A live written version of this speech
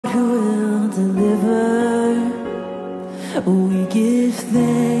who will deliver. We give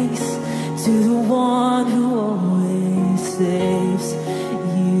thanks to the one who always saves.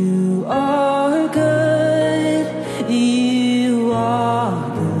 You are good, you are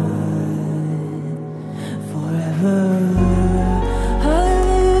good forever.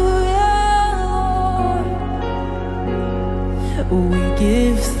 We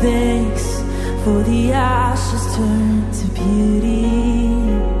give thanks for the ashes turned to beauty.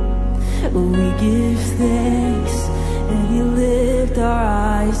 We give thanks that you lift our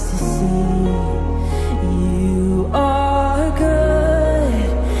eyes to see. You are good,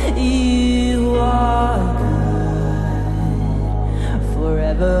 you are good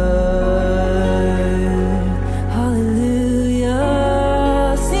forever.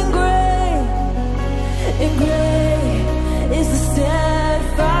 Hallelujah. Sing great and great. Is the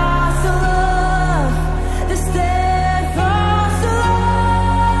steadfast love, the steadfast love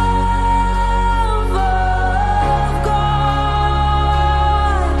of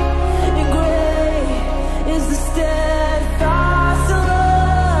God, and great is the steadfast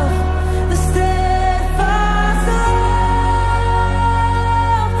love, the steadfast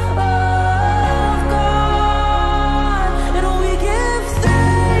love of God, and we give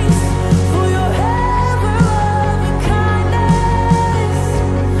thanks for your ever-loving kindness.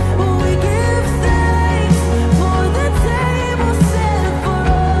 We give thanks for the table set for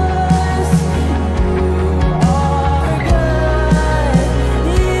us. You are good,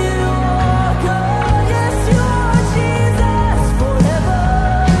 you are good, yes you are Jesus forever.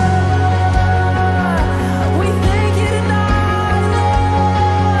 We thank you tonight,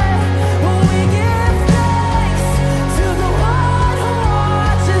 Lord. We give thanks to the one who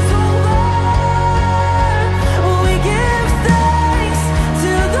watches over. We give thanks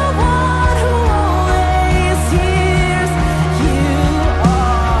to the one who always hears. You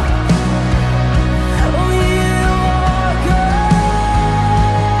are, oh you are good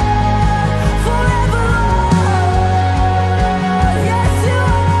forever, Lord. Yes you are.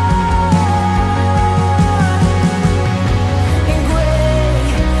 And great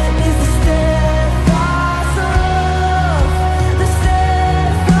is the steadfast love, the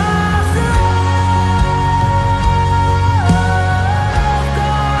steadfast love of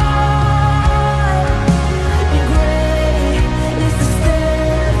God. And great is the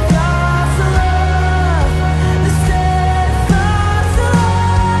steadfast love, the steadfast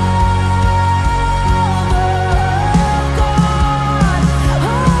love of God.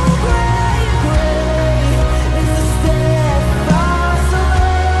 Oh, great, great is the steadfast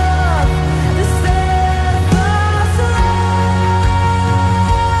love, the steadfast love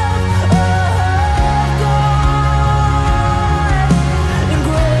of God. And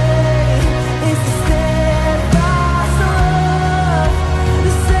great is the steadfast love,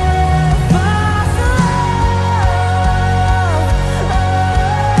 the steadfast love of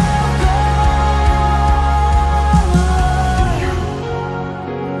God.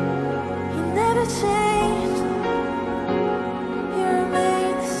 You never change, you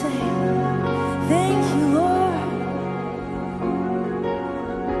remain the same. Thank you, Lord.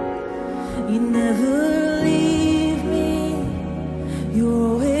 You never leave me, you're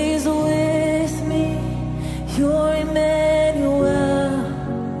always with me. You're Emmanuel,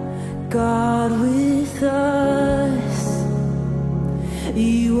 God with us.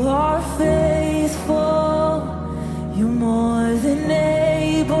 You are faithful, you're more than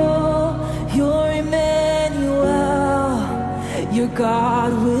able. You're Emmanuel, you're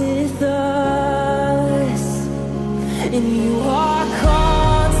God with us. And you are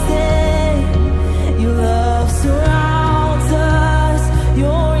constant, your love surrounds us.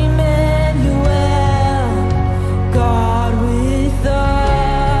 You're Emmanuel, God with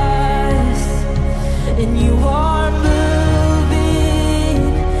us. And you are moving,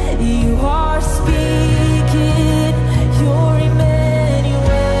 you are speaking. You're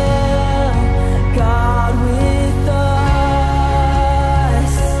Emmanuel, God with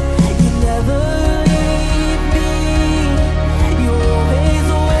us. You never leave me, you're always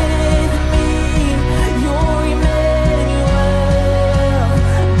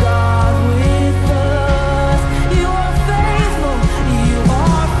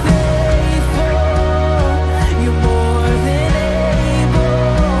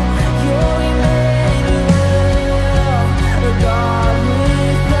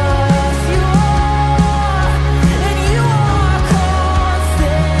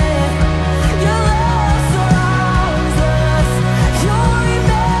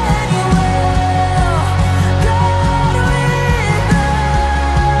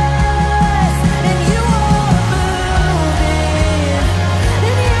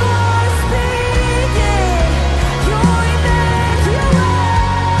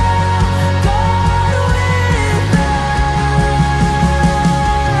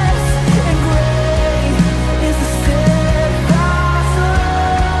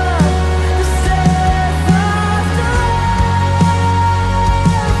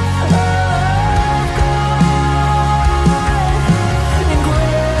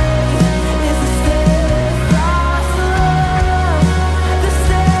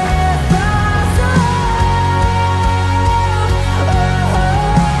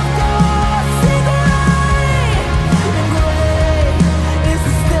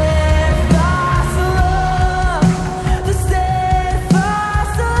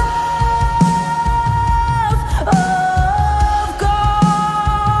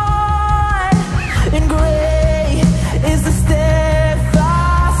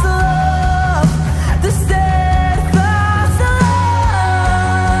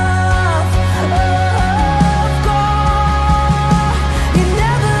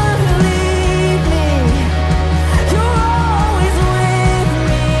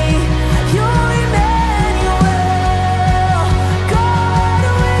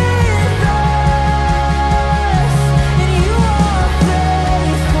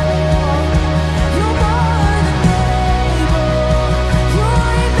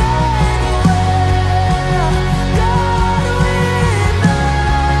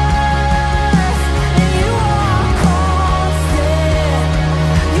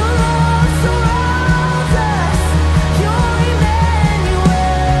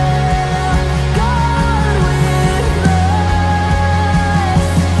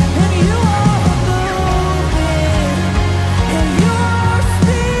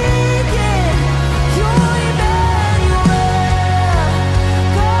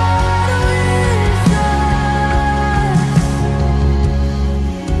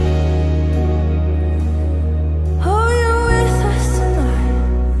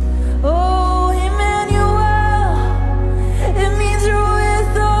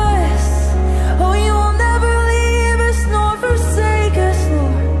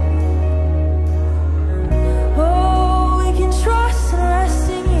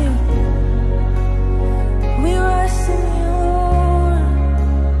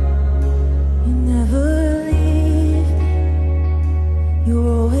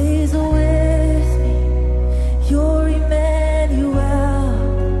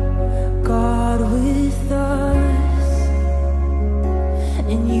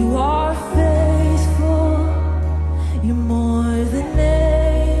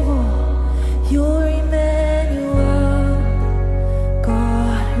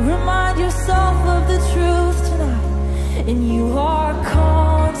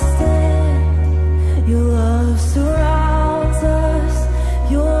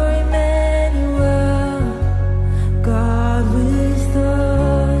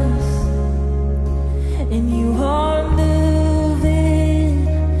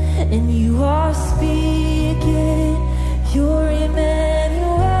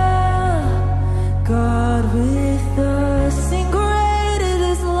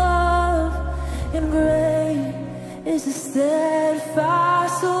is the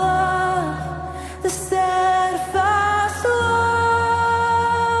steadfast love, the steadfast love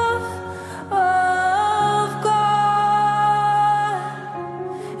of God.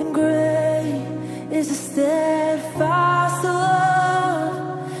 And great is the steadfast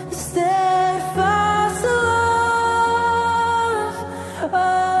love, the steadfast love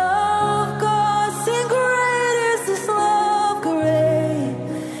of God. Sing, great is this love, great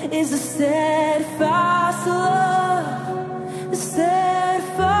is the steadfast love, the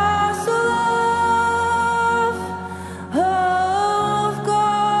steadfast love of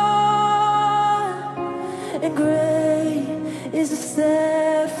God. And great is the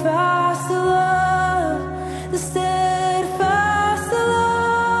steadfast love, the steadfast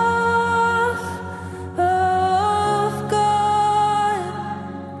love of God.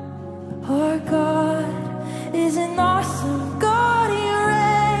 Our God is an awesome God. He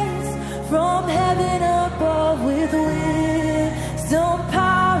reigns from heaven above with wisdom,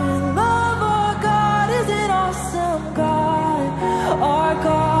 power, and love. Our God is an awesome God. Our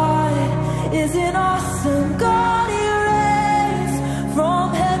God is an awesome God. He reigns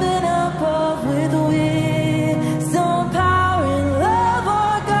from heaven above with wisdom, power, and love.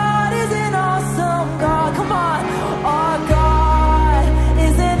 Our God is an awesome God. Come on. Our God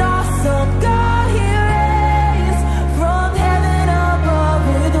is an awesome God. He reigns from heaven above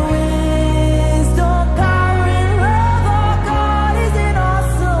with wisdom, power, and love. Our God is an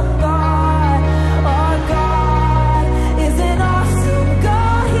awesome God. Our God is an awesome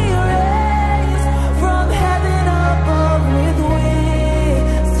God. He reigns from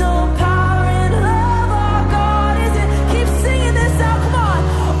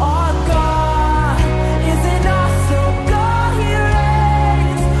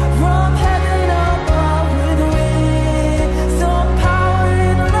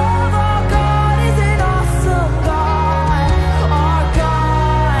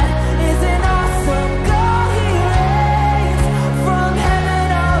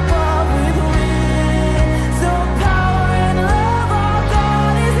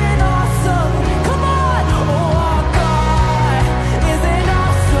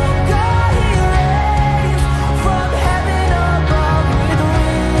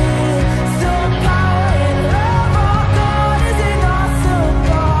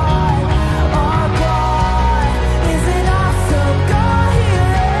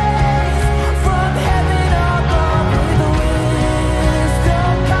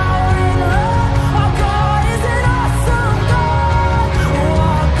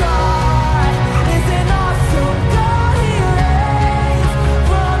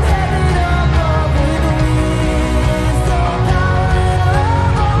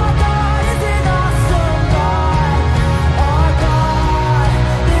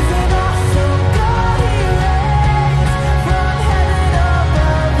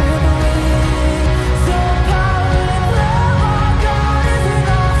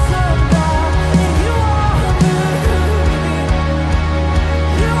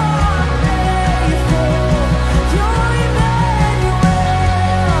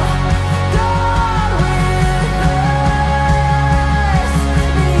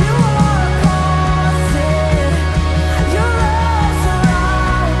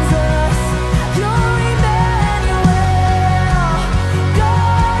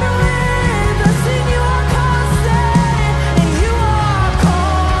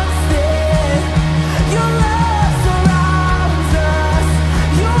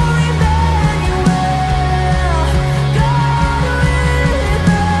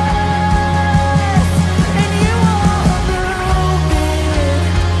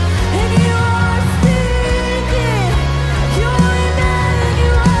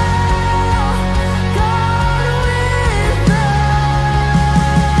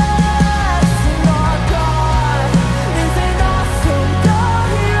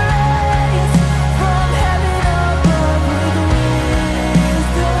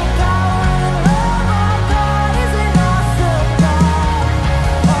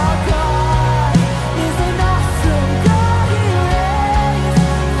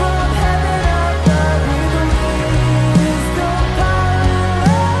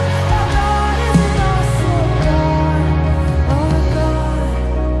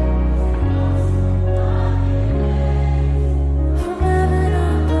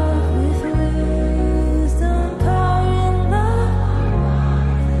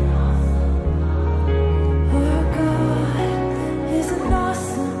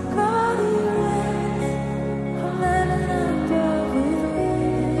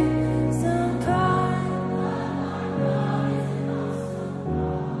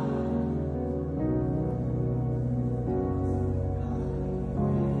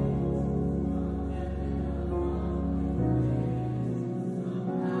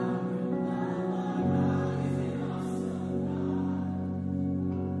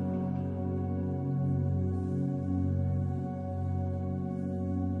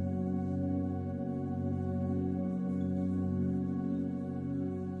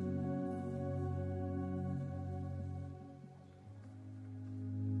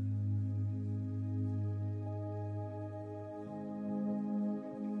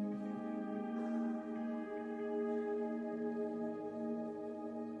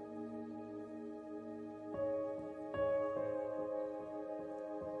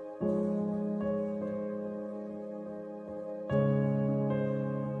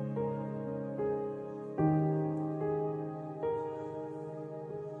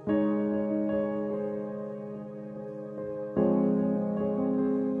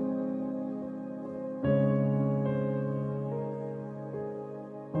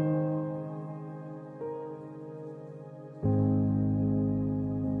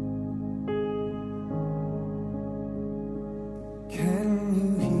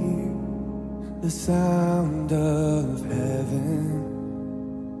sound of heaven?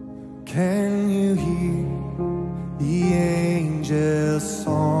 Can you hear the angel's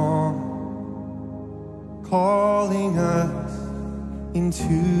song calling us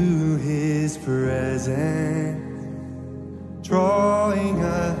into his presence, drawing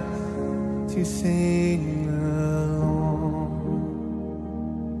us to sing along?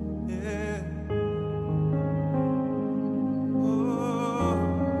 Yeah. Oh,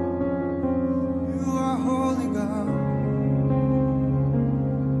 you are holy God.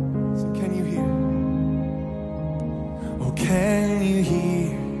 So can you hear? Oh, can you hear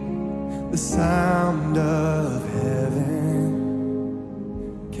the sound of heaven?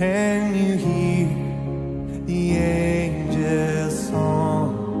 Can you hear the angel's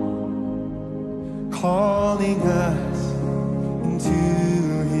song calling us into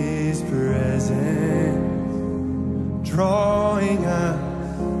his presence, drawing us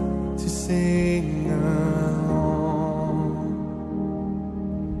to sing along?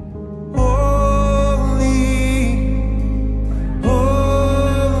 Holy,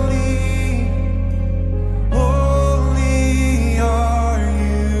 holy, holy are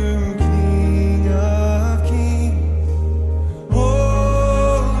you, King of kings.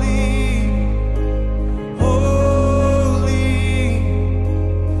 Holy, holy,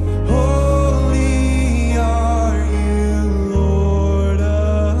 holy are you, Lord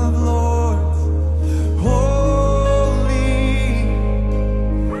of lords. Holy,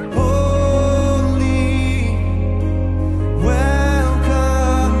 holy,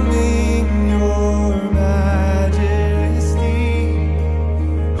 welcome in your majesty.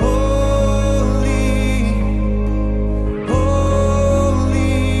 Holy,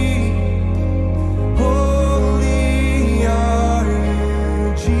 holy, holy are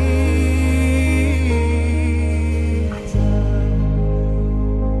you, Jesus.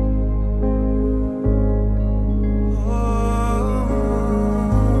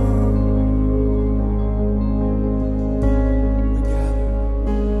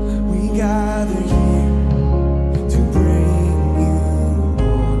 We gather here to bring you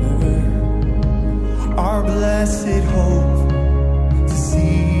honor, our blessed hope to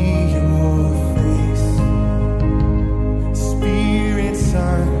see your face. Spirit,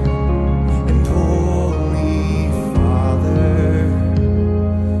 Son, and Holy Father,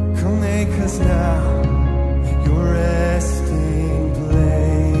 come make us now your resting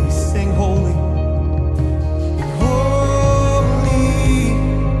place. Sing holy, holy,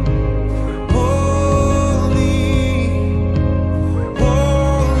 holy,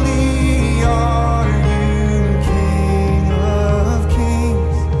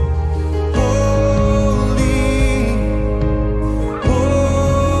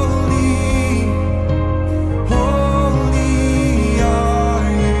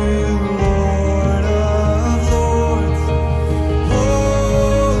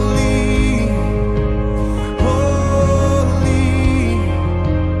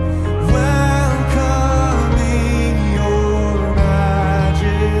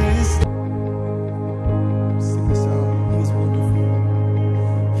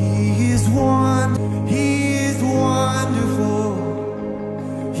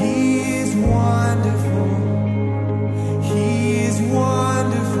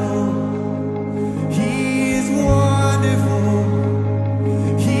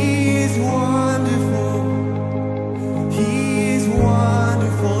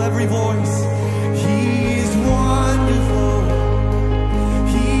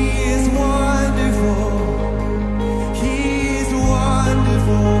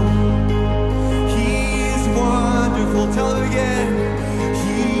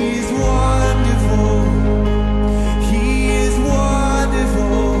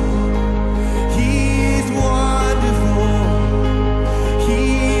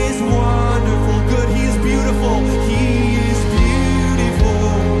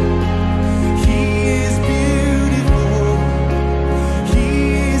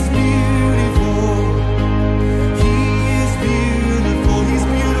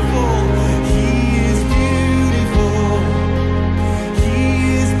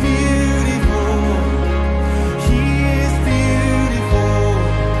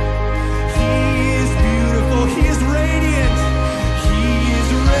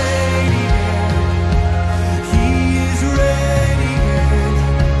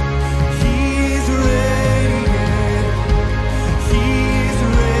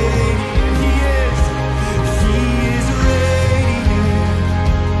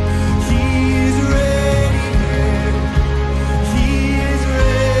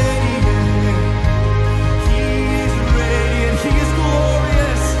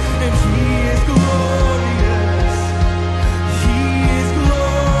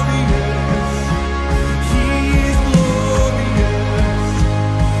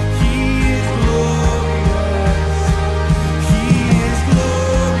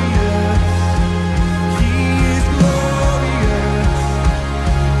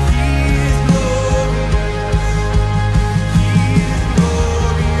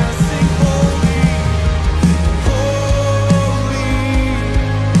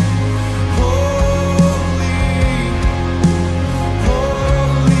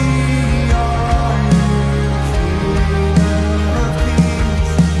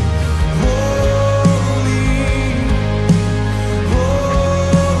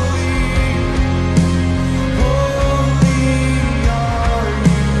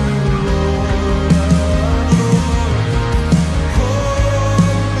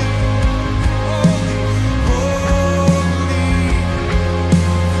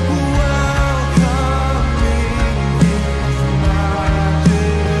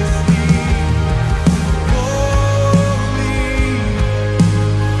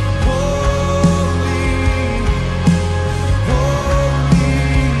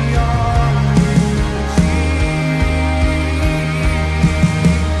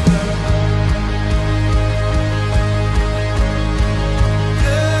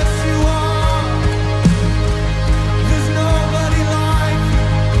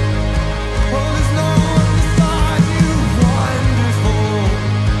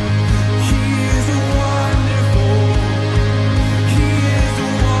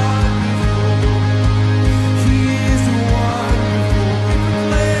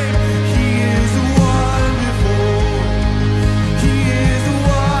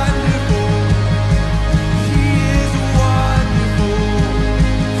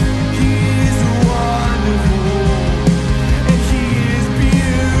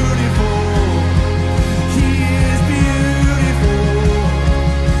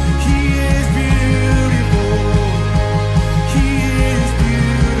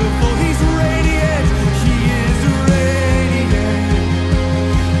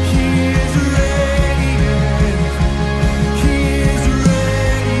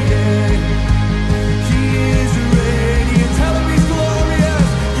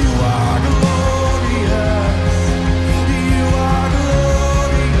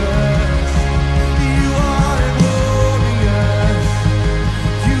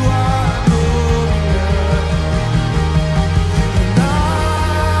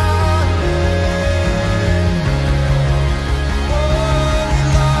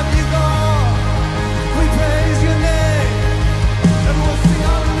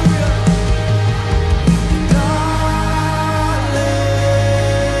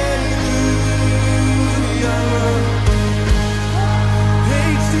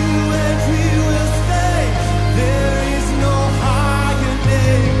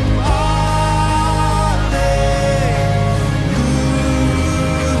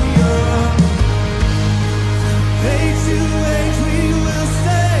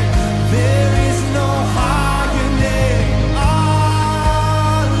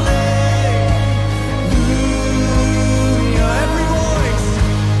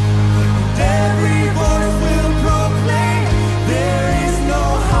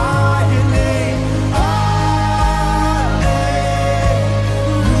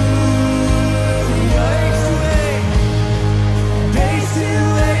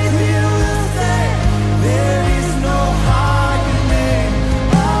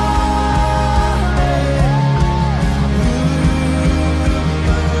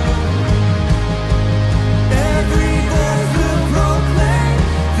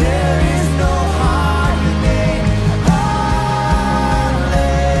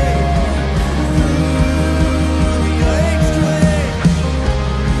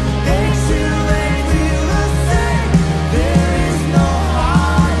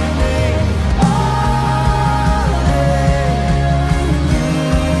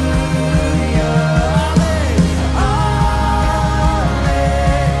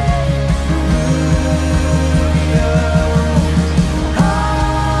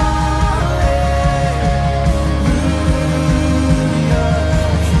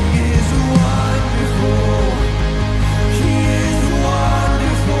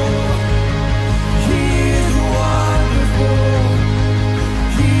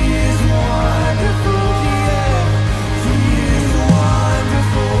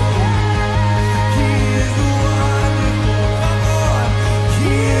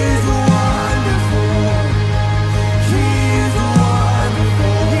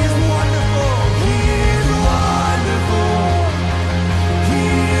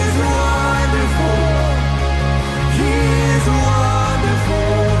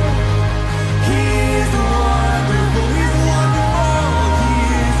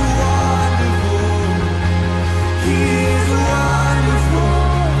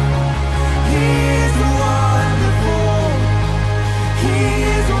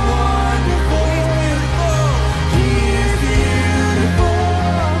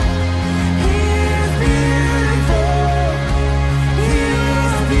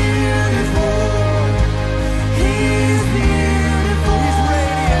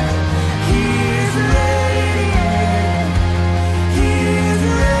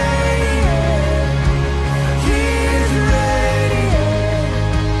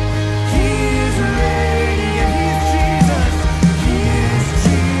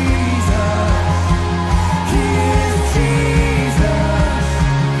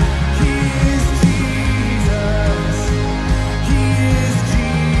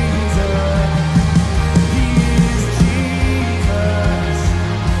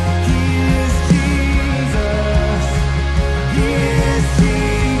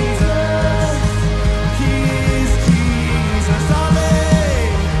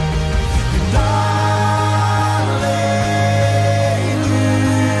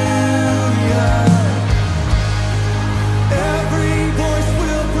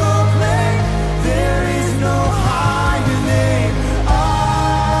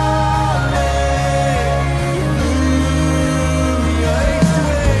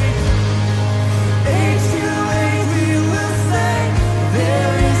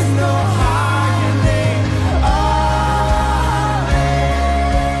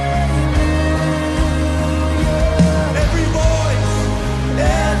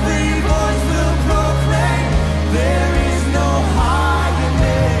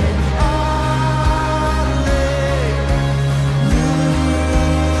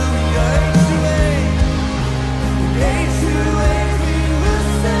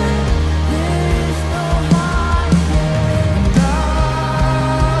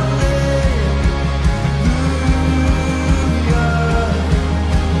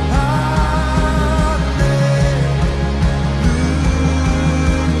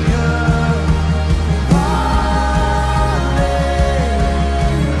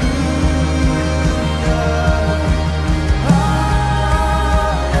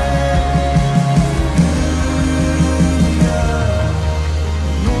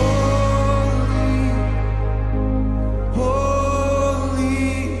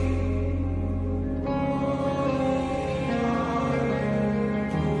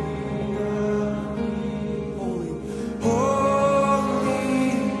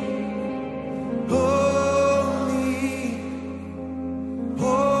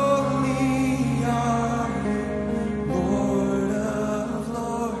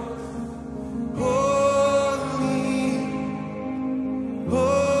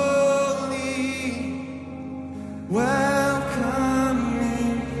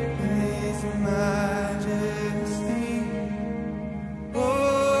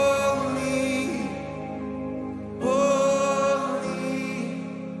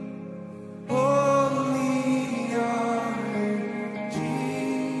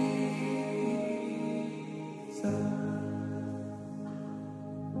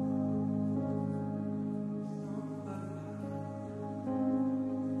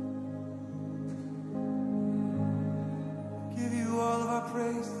 our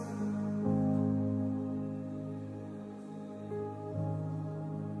praise.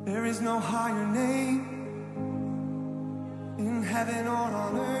 There is no higher name in heaven or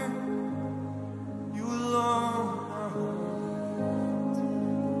on earth. You alone are holy.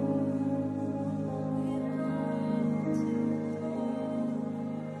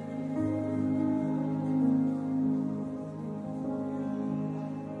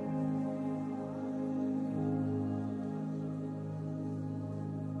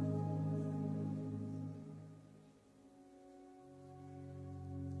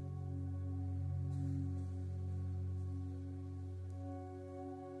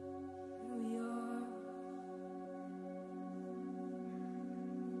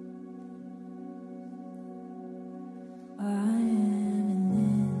 I am an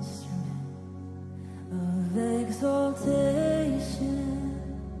instrument of exaltation.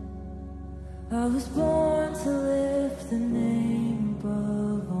 I was born to lift the name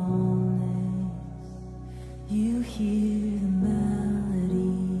above all names. You hear the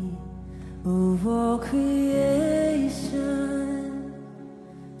melody of all creation,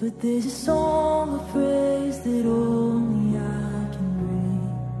 but there's a song of praise that only I can bring.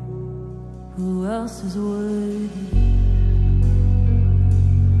 Who else is worthy?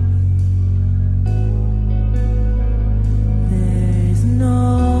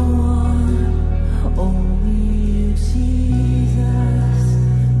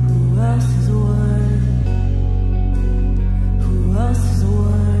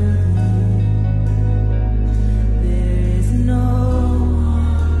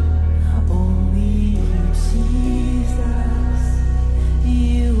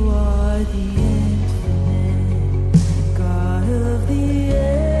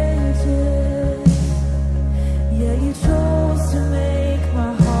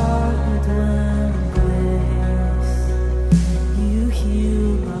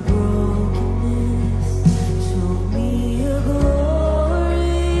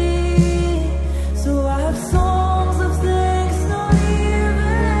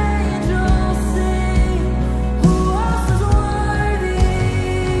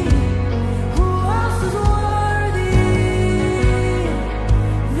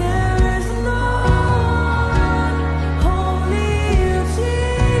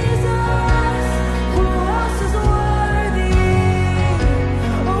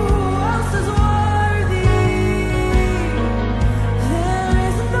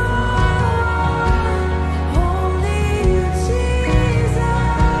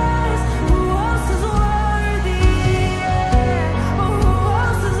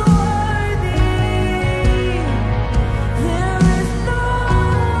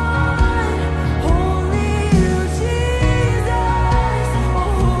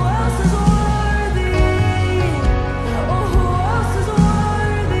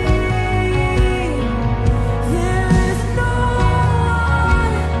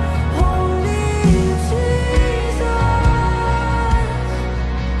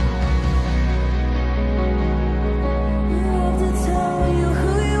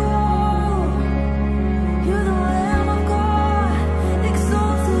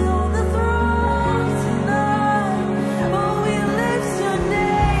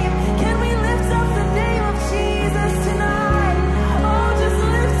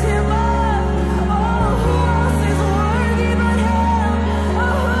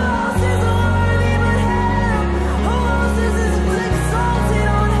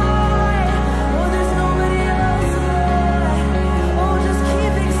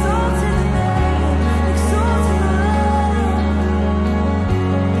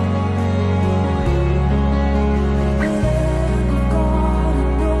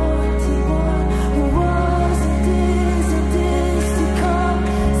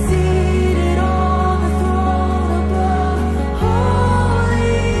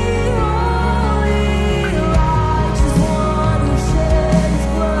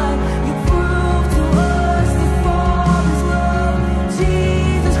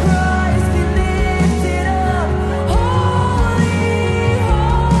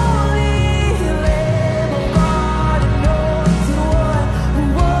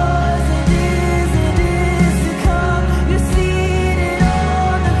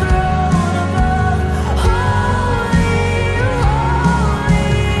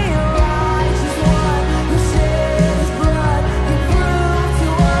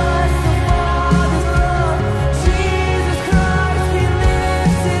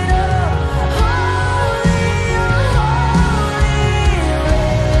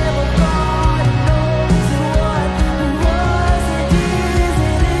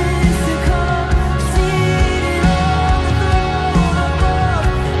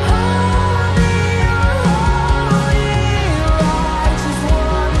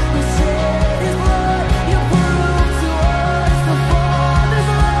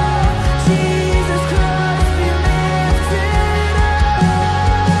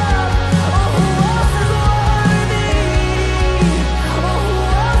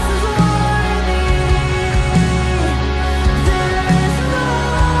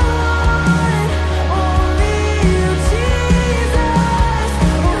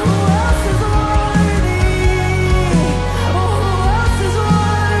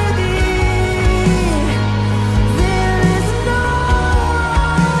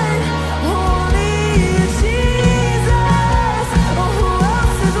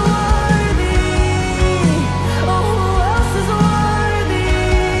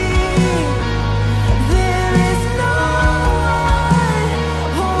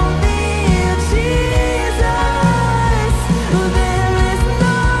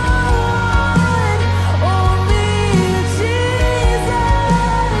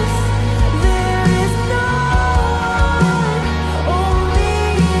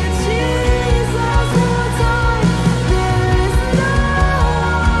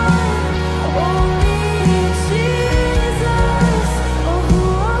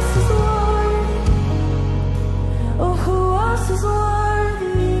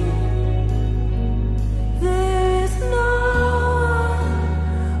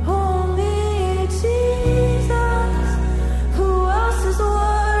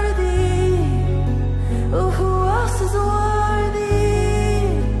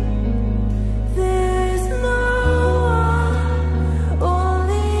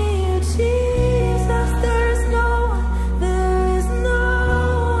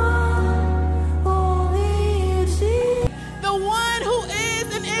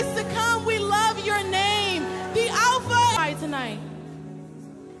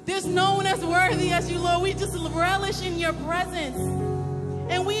 There's no one as worthy as you, Lord. We just relish in your presence.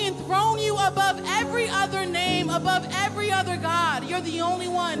 And we enthrone you above every other name, above every other God. You're the only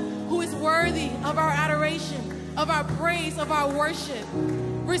one who is worthy of our adoration, of our praise, of our worship.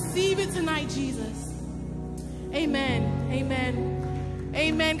 Receive it tonight, Jesus. Amen. Amen.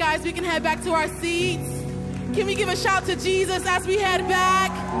 Amen, guys. We can head back to our seats. Can we give a shout to Jesus as we head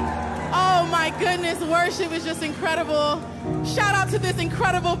back? Oh my goodness, worship is just incredible. Shout out to this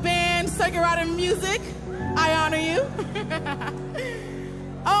incredible band, Circuit Rider Music. I honor you.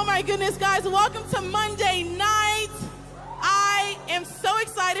 Oh my goodness, guys, welcome to Monday night. I am so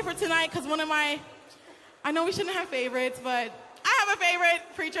excited for tonight because I know we shouldn't have favorites, but I have a favorite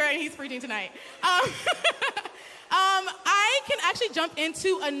preacher and he's preaching tonight. I can actually jump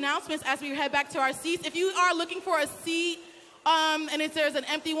into announcements as we head back to our seats. If you are looking for a seat, and if there's an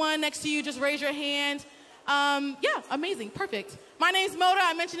empty one next to you, just raise your hand. Yeah, amazing, perfect. My name's Moda.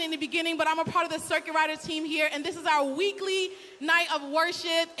 I mentioned it in the beginning, but I'm a part of the Circuit Rider team here, and this is our weekly night of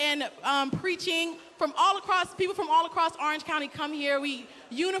worship and preaching from all across. People from all across Orange County come here. We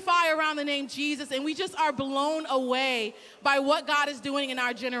unify around the name Jesus, and we just are blown away by what God is doing in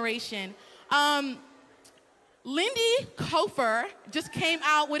our generation. Lindy Cofer just came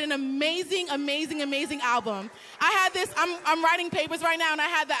out with an amazing album. I had this, I'm writing papers right now, and I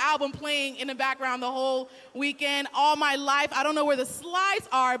had the album playing in the background the whole weekend. All My Life, I don't know where the slides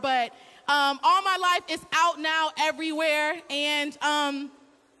are, but All My Life is out now everywhere, and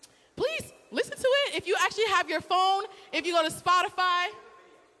please listen to it. If you actually have your phone, if you go to Spotify,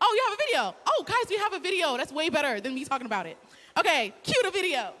 oh, you have a video. Oh, guys, we have a video. That's way better than me talking about it. Okay, cue the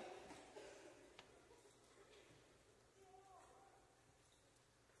video.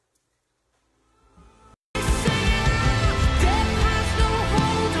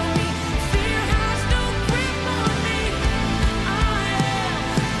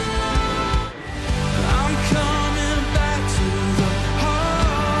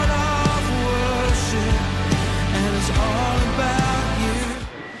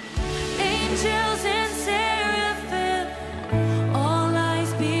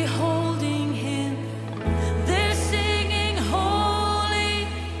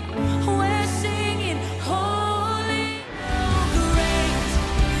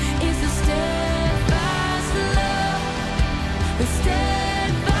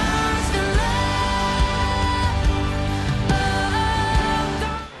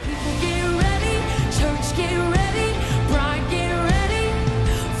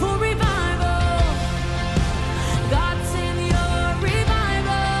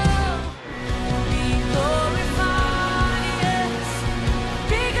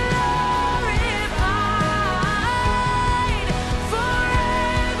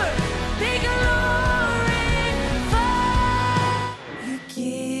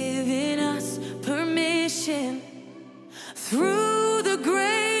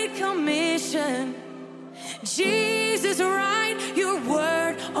 Jesus, write your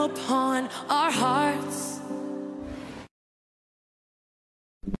word upon our hearts.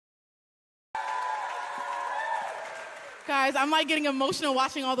 Guys, I'm like getting emotional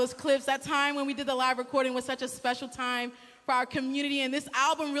watching all those clips. That time when we did the live recording was such a special time for our community, and this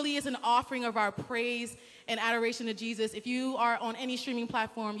album really is an offering of our praise and adoration to Jesus. If you are on any streaming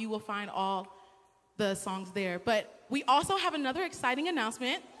platform, you will find all the songs there. But we also have another exciting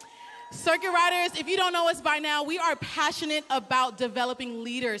announcement. Circuit Riders, if you don't know us by now, we are passionate about developing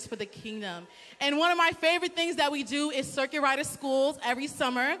leaders for the kingdom. And one of my favorite things that we do is Circuit Rider schools every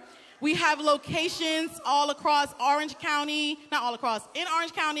summer. We have locations all across Orange County, not all across, in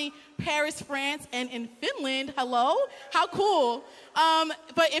Orange County, Paris, France, and in Finland. Hello? How cool.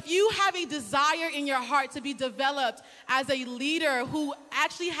 But if you have a desire in your heart to be developed as a leader who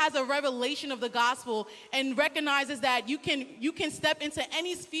actually has a revelation of the gospel and recognizes that you can step into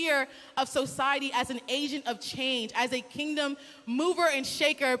any sphere of society as an agent of change, as a kingdom mover and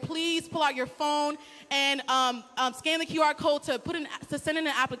shaker, please pull out your phone and scan the QR code to send in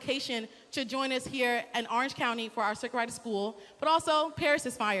an application to join us here in Orange County for our Circuit Rider School. But also, Paris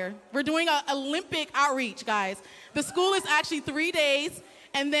is fire. We're doing an Olympic outreach, guys. The school is actually 3 days,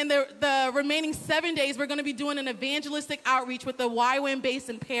 and then the remaining 7 days, we're going to be doing an evangelistic outreach with the YWAM base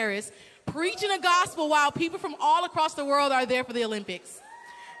in Paris, preaching the gospel while people from all across the world are there for the Olympics.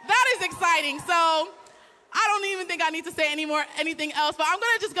 That is exciting. So I don't even think I need to say anything else, but I'm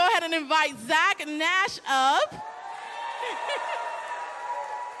going to just go ahead and invite Zach Nash up.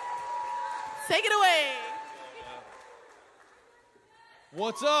 Take it away.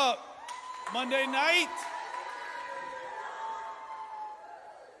 What's up? Monday night?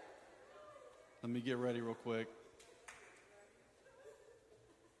 Let me get ready real quick.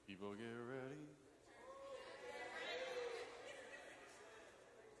 People get ready.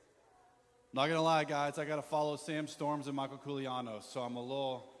 Not gonna lie, guys, I gotta follow Sam Storms and Michael Koulianos, so I'm a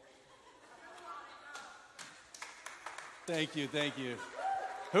little... Thank you.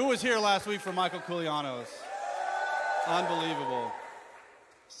 Who was here last week for Michael Koulianos? Unbelievable.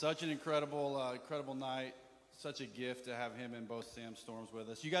 Such an incredible night. Such a gift to have him and both Sam Storms with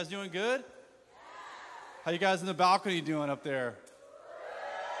us. You guys doing good? How you guys in the balcony doing up there?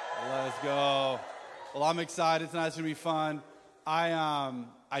 Let's go. Well, I'm excited. Tonight's gonna be fun.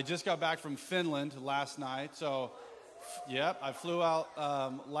 I just got back from Finland last night. So, yep, I flew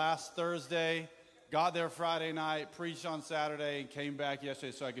out last Thursday, got there Friday night, preached on Saturday, and came back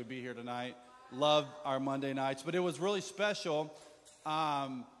yesterday so I could be here tonight. Loved our Monday nights. But it was really special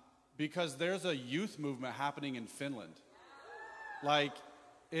because there's a youth movement happening in Finland. Like,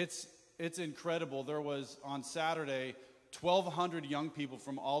 it's incredible. There was, on Saturday, 1,200 young people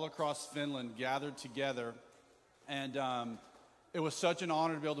from all across Finland gathered together. And it was such an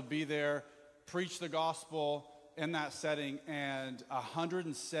honor to be able to be there, preach the gospel in that setting, and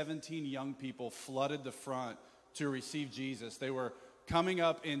 117 young people flooded the front to receive Jesus. They were coming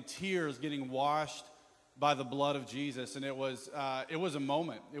up in tears, getting washed by the blood of Jesus, and it was a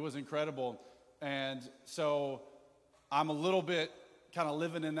moment. It was incredible. And so I'm a little bit kind of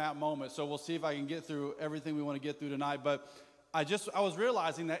living in that moment, so we'll see if I can get through everything we want to get through tonight. But I was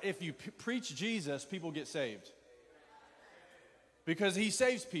realizing that if you preach Jesus, people get saved. Because he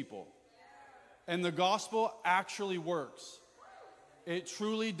saves people. And the gospel actually works. It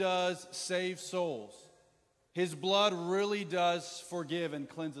truly does save souls. His blood really does forgive and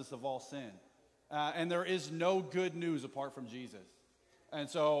cleanse us of all sin. And there is no good news apart from Jesus. And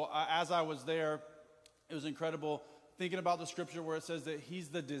so as I was there, it was incredible thinking about the scripture where it says that he's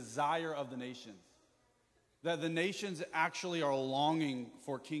the desire of the nations. That the nations actually are longing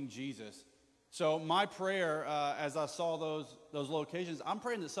for King Jesus. So my prayer, as I saw those locations, I'm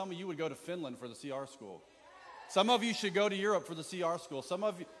praying that some of you would go to Finland for the CR school. Some of you should go to Europe for the CR school. Some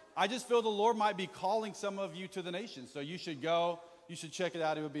of you, I just feel the Lord might be calling some of you to the nations. So you should go. You should check it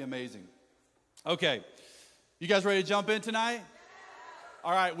out. It would be amazing. Okay. You guys ready to jump in tonight?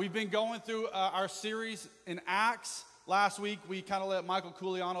 All right. We've been going through our series in Acts. Last week, we kind of let Michael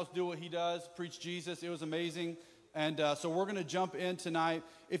Koulianos do what he does, preach Jesus. It was amazing. And so we're going to jump in tonight.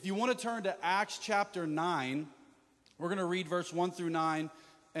 If you want to turn to Acts chapter 9, we're going to read verse 1 through 9.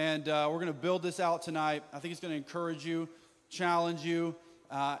 And we're going to build this out tonight. I think it's going to encourage you, challenge you,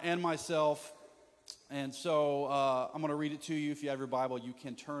 and myself. And so I'm going to read it to you. If you have your Bible, you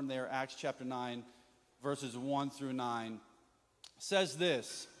can turn there. Acts chapter 9, verses 1 through 9. It says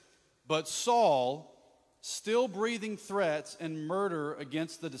this, "But Saul, still breathing threats and murder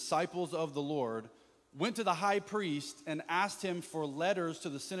against the disciples of the Lord, went to the high priest and asked him for letters to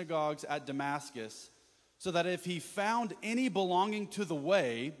the synagogues at Damascus, so that if he found any belonging to the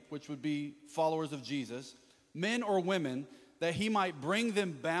way," which would be followers of Jesus, "men or women, that he might bring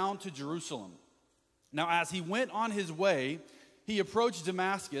them bound to Jerusalem. Now as he went on his way, he approached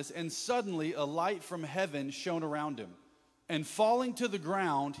Damascus, and suddenly a light from heaven shone around him. And falling to the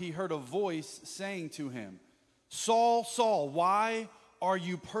ground, he heard a voice saying to him, 'Saul, Saul, why are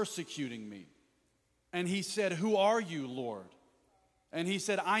you persecuting me?' And he said, 'Who are you, Lord?' And he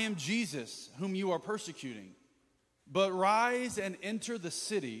said, 'I am Jesus, whom you are persecuting. But rise and enter the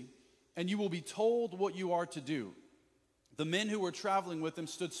city, and you will be told what you are to do.' The men who were traveling with him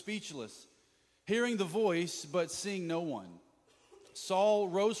stood speechless, hearing the voice, but seeing no one. Saul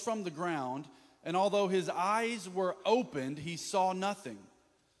rose from the ground, and although his eyes were opened, he saw nothing.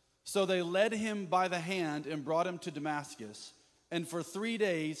 So they led him by the hand and brought him to Damascus. And for 3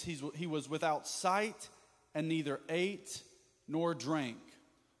 days he was without sight and neither ate nor drank."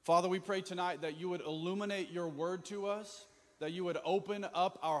 Father, we pray tonight that you would illuminate your word to us, that you would open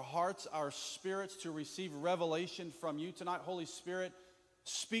up our hearts, our spirits to receive revelation from you tonight. Holy Spirit,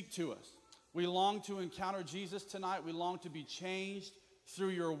 speak to us. We long to encounter Jesus tonight. We long to be changed through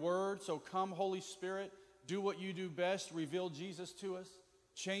your word. So come, Holy Spirit, do what you do best. Reveal Jesus to us.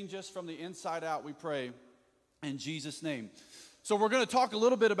 Change us from the inside out, we pray, in Jesus' name. So we're going to talk a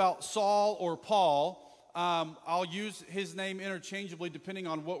little bit about Saul or Paul. I'll use his name interchangeably depending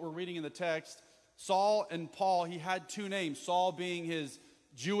on what we're reading in the text. Saul and Paul, he had two names. Saul being his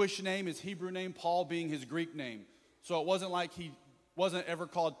Jewish name, his Hebrew name, Paul being his Greek name. So it wasn't like he wasn't ever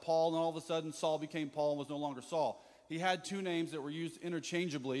called Paul and all of a sudden Saul became Paul and was no longer Saul. He had two names that were used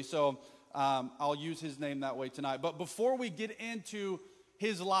interchangeably, so I'll use his name that way tonight. But before we get into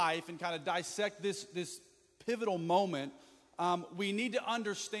his life and kind of dissect this pivotal moment, we need to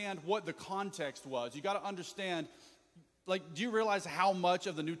understand what the context was. You got to understand, Like, do you realize how much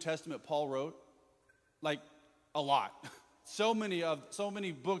of the New Testament Paul wrote? Like, a lot. So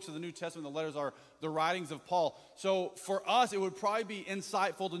many books of the New Testament, the letters are the writings of Paul. So for us, it would probably be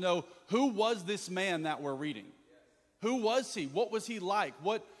insightful to know, who was this man that we're reading? Who was he? What was he like?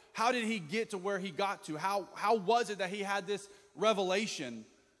 How did he get to where he got to? How was it that he had this revelation?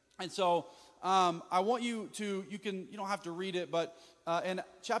 And so I want you to, you don't have to read it, but in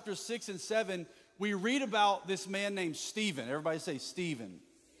chapters 6 and 7, we read about this man named Stephen. Everybody say Stephen.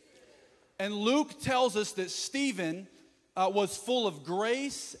 And Luke tells us that Stephen was full of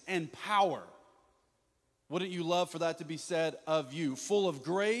grace and power. Wouldn't you love for that to be said of you? Full of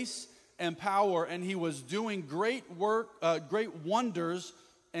grace and power, and he was doing great work, great wonders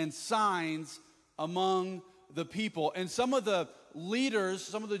and signs among the people. And some of the leaders,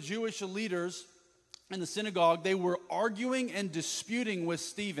 some of the Jewish leaders in the synagogue, they were arguing and disputing with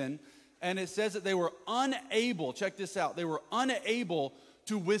Stephen, and it says that they were unable, check this out, they were unable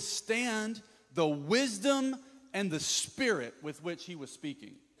to withstand the wisdom and the spirit with which he was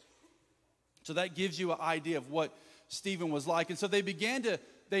speaking. So that gives you an idea of what Stephen was like. And so they began to,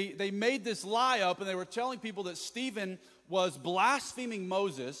 they made this lie up, and they were telling people that Stephen was blaspheming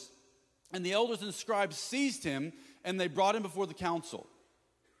Moses, and the elders and scribes seized him, and they brought him before the council.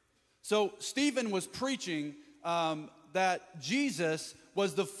 So Stephen was preaching that Jesus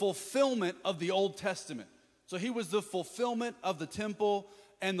was the fulfillment of the Old Testament. So he was the fulfillment of the temple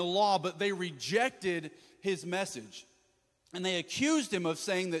and the law, but they rejected his message. And they accused him of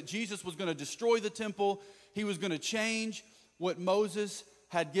saying that Jesus was going to destroy the temple. He was going to change what Moses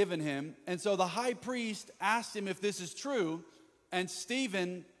had given him. And so the high priest asked him if this is true, and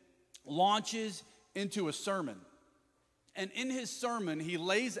Stephen launches into a sermon. And in his sermon, he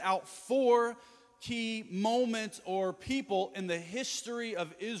lays out 4 key moments or people in the history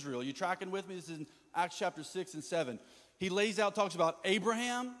of Israel. You tracking with me? This is in Acts chapter 6 and 7. He lays out, talks about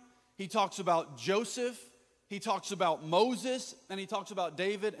Abraham, he talks about Joseph, he talks about Moses, and he talks about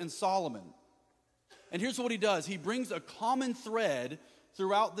David and Solomon. And here's what he does. He brings a common thread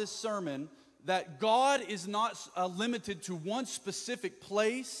throughout this sermon, that God is not limited to one specific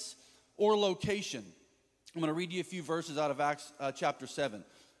place or location. I'm going to read you a few verses out of Acts chapter 7,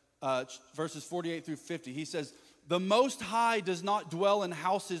 verses 48 through 50. He says, "The Most High does not dwell in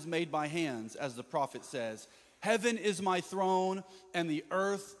houses made by hands, as the prophet says. Heaven is my throne, and the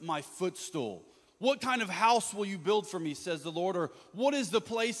earth my footstool. What kind of house will you build for me, says the Lord? Or what is the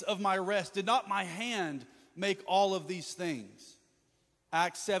place of my rest? Did not my hand make all of these things?"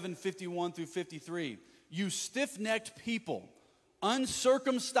 Acts 7, 51 through 53. "You stiff-necked people,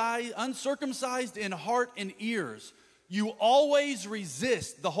 uncircumcised in heart and ears, you always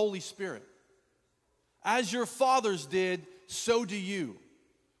resist the Holy Spirit. As your fathers did, so do you.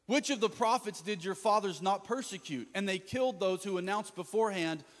 Which of the prophets did your fathers not persecute? And they killed those who announced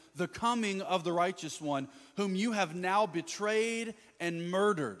beforehand the coming of the righteous one, whom you have now betrayed and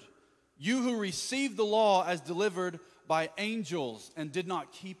murdered. You who received the law as delivered by angels and did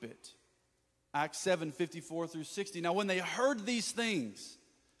not keep it." Acts 7, 54 through 60. "Now when they heard these things,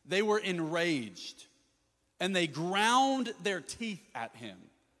 they were enraged, and they ground their teeth at him."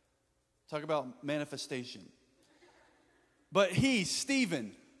 Talk about manifestation. "But he,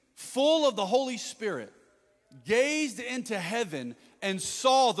 Stephen, full of the Holy Spirit, gazed into heaven and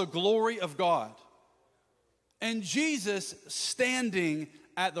saw the glory of God, and Jesus standing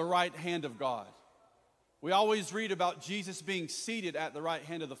at the right hand of God." We always read about Jesus being seated at the right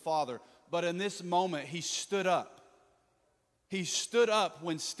hand of the Father, but in this moment, he stood up. He stood up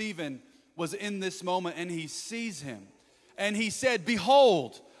when Stephen was in this moment, and he sees him. And he said,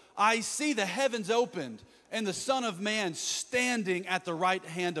 "Behold, I see the heavens opened, and the Son of Man standing at the right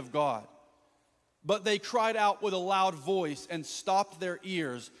hand of God." But they cried out with a loud voice and stopped their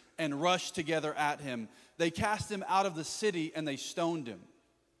ears and rushed together at him. They cast him out of the city, and they stoned him.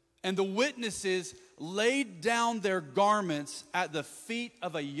 And the witnesses laid down their garments at the feet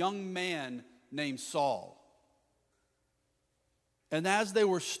of a young man named Saul. And as they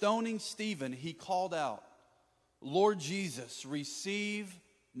were stoning Stephen, he called out, "Lord Jesus, receive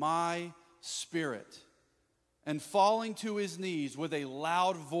my spirit." And falling to his knees with a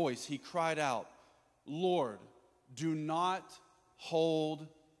loud voice, he cried out, "Lord, do not hold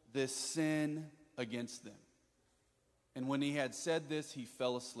this sin against them." And when he had said this, he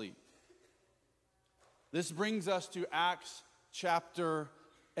fell asleep. This brings us to Acts chapter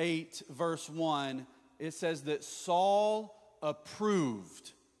 8, verse 1. It says that Saul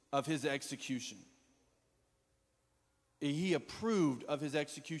approved of his execution. He approved of his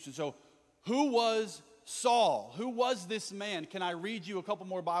execution. So who was Saul? Who was this man? Can I read you a couple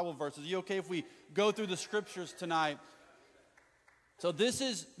more Bible verses? Are you okay if we go through the scriptures tonight? So this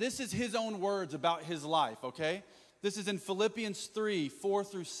is his own words about his life, okay? This is in Philippians 3, 4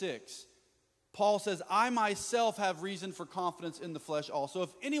 through 6. Paul says, I myself have reason for confidence in the flesh also. If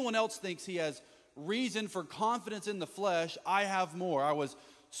anyone else thinks he has reason for confidence in the flesh, I have more. I was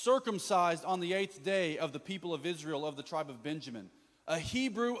circumcised on the 8th day of the people of Israel of the tribe of Benjamin, a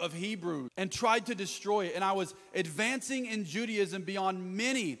Hebrew of Hebrews, and tried to destroy it. And I was advancing in Judaism beyond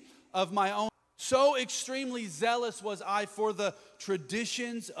many of my own. So extremely zealous was I for the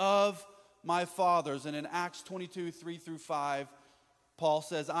traditions of my fathers. And in Acts 22, 3 through 5, Paul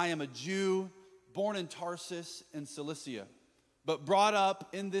says, I am a Jew born in Tarsus in Cilicia, but brought up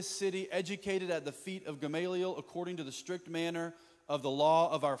in this city, educated at the feet of Gamaliel according to the strict manner of the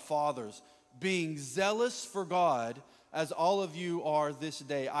law of our fathers, being zealous for God, as all of you are this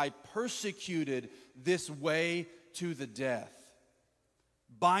day. I persecuted this way to the death,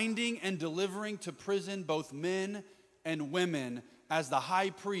 binding and delivering to prison both men and women, as the high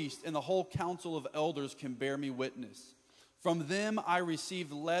priest and the whole council of elders can bear me witness. From them I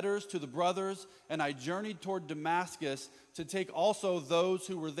received letters to the brothers, and I journeyed toward Damascus to take also those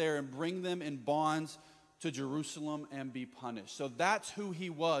who were there and bring them in bonds to Jerusalem and be punished. So that's who he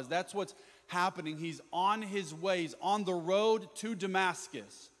was. That's what's happening. He's on his way. He's on the road to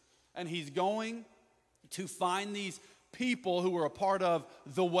Damascus, and he's going to find these people who were a part of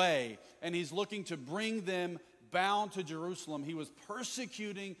the way, and he's looking to bring them bound to Jerusalem. He was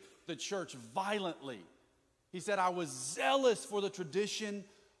persecuting the church violently. He said, I was zealous for the tradition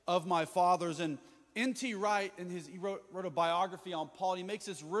of my fathers. And N.T. Wright, he wrote a biography on Paul. He makes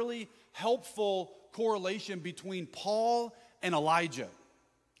this really helpful correlation between Paul and Elijah.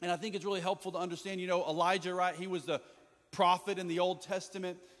 And I think it's really helpful to understand, Elijah, right? He was the prophet in the Old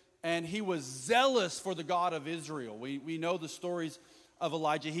Testament, and he was zealous for the God of Israel. We know the stories of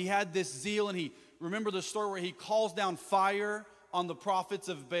Elijah. He had this zeal, and remember the story where he calls down fire on the prophets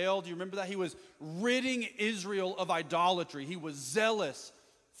of Baal. Do you remember that? He was ridding Israel of idolatry. He was zealous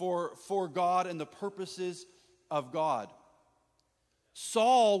for God and the purposes of God.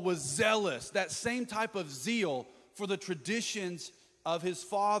 Saul was zealous, that same type of zeal for the traditions of his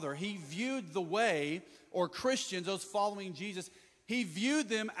father. He viewed the way, or Christians, those following Jesus, he viewed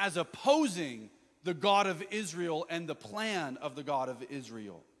them as opposing the God of Israel and the plan of the God of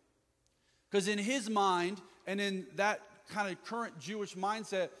Israel. Because in his mind, and in that kind of current Jewish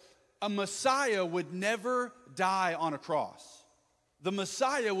mindset, a Messiah would never die on a cross. The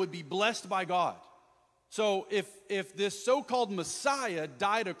Messiah would be blessed by God. So if this so-called Messiah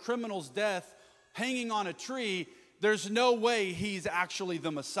died a criminal's death hanging on a tree, there's no way he's actually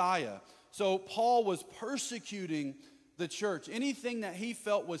the Messiah. So Paul was persecuting the church. Anything that he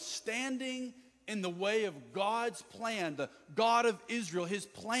felt was standing in the way of God's plan, the God of Israel, his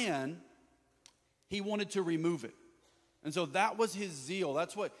plan, he wanted to remove it. And so that was his zeal.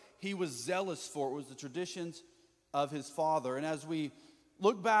 That's what he was zealous for. It was the traditions of his father. And as we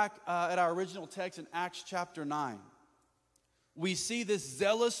look back at our original text in Acts chapter 9, we see this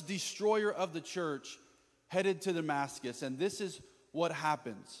zealous destroyer of the church headed to Damascus. And this is what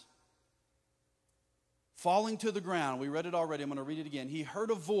happens. Falling to the ground, we read it already, I'm going to read it again. He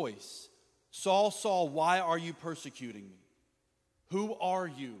heard a voice, Saul, Saul, why are you persecuting me? Who are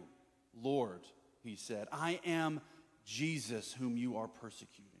you, Lord? He said, I am Jesus whom you are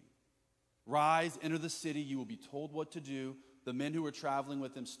persecuting. Rise, enter the city, you will be told what to do. The men who were traveling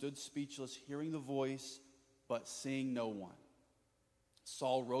with him stood speechless, hearing the voice, but seeing no one.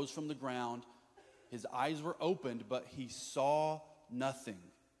 Saul rose from the ground. His eyes were opened, but he saw nothing.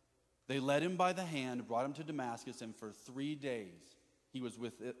 They led him by the hand, brought him to Damascus, and for 3 days he was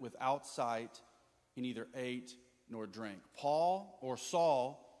without sight. He neither ate nor drank. Paul, or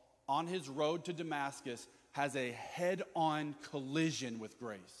Saul, on his road to Damascus, has a head-on collision with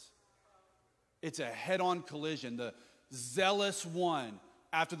grace. It's a head-on collision. The zealous one,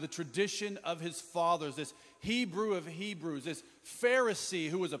 after the tradition of his fathers, this Hebrew of Hebrews, this Pharisee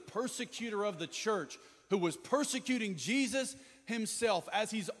who was a persecutor of the church, who was persecuting Jesus himself,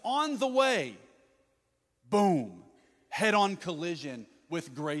 as he's on the way, boom, head-on collision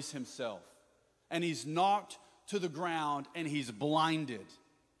with grace himself. And he's knocked to the ground and he's blinded.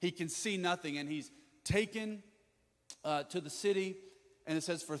 He can see nothing, and he's taken to the city, and it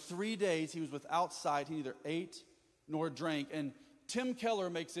says for 3 days he was without sight. He neither ate nor drank. And Tim Keller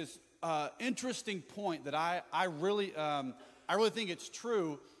makes this interesting point that I really think it's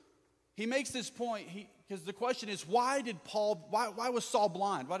true. He makes this point because the question is, why was Saul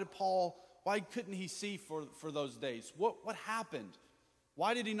blind? Why couldn't he see for those days? What happened?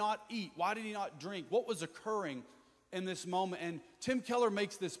 Why did he not eat? Why did he not drink? What was occurring in this moment? And Tim Keller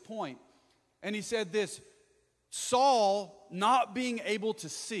makes this point, and he said this: Saul, not being able to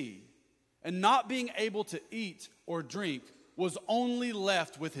see and not being able to eat or drink, was only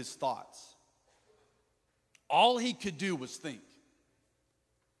left with his thoughts. All he could do was think.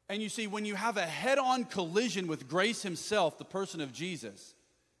 And you see, when you have a head-on collision with grace himself, the person of Jesus,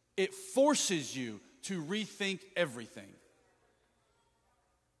 it forces you to rethink everything.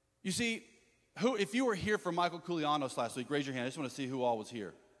 You see, if you were here for Michael Koulianos last week, raise your hand. I just want to see who all was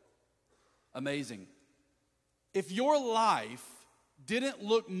here. Amazing. If your life didn't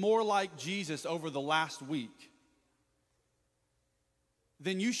look more like Jesus over the last week,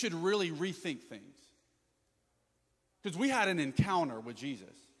 then you should really rethink things. Because we had an encounter with Jesus.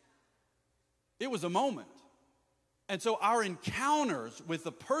 It was a moment. And so our encounters with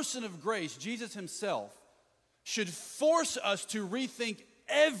the person of grace, Jesus himself, should force us to rethink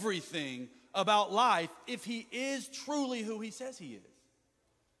everything about life if he is truly who he says he is.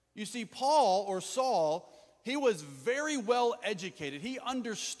 You see, Paul or Saul, he was very well educated. He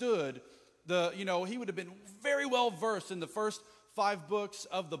understood he would have been very well versed in the first 5 books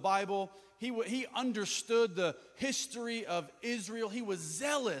of the Bible. He understood the history of Israel. He was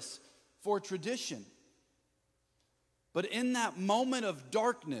zealous for tradition. But in that moment of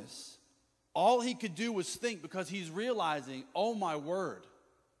darkness, all he could do was think, because he's realizing, oh my word,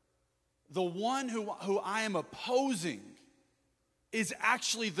 the one who I am opposing is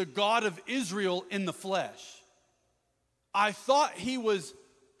actually the God of Israel in the flesh. I thought he was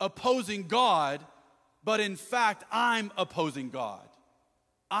opposing God, but in fact, I'm opposing God.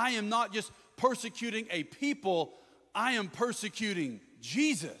 I am not just persecuting a people, I am persecuting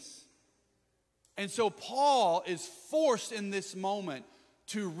Jesus. And so Paul is forced in this moment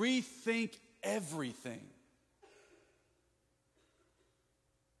to rethink everything.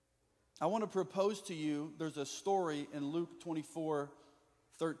 I want to propose to you, there's a story in Luke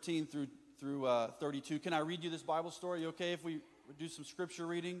 24:13 through 32. Can I read you this Bible story? You okay if we do some scripture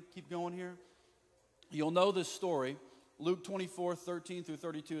reading? Keep going here. You'll know this story. Luke 24:13 through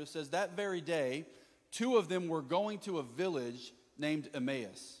 32. It says, that very day, 2 of them were going to a village named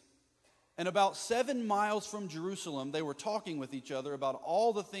Emmaus. And about 7 miles from Jerusalem, they were talking with each other about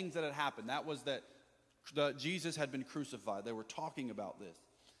all the things that had happened. That was that Jesus had been crucified. They were talking about this.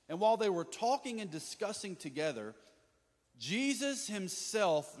 And while they were talking and discussing together, Jesus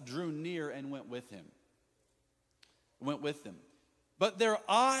himself drew near and went with them. But their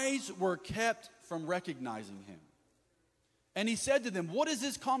eyes were kept from recognizing him. And he said to them, what is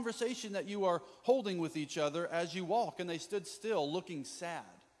this conversation that you are holding with each other as you walk? And they stood still, looking sad.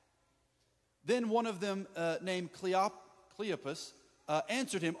 Then one of them, named Cleopas,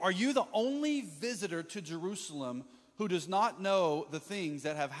 answered him, are you the only visitor to Jerusalem who does not know the things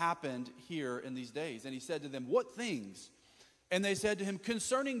that have happened here in these days? And he said to them, what things? And they said to him,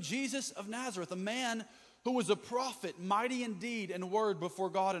 concerning Jesus of Nazareth, a man who was a prophet, mighty in deed and word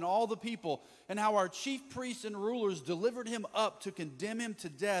before God and all the people, and how our chief priests and rulers delivered him up to condemn him to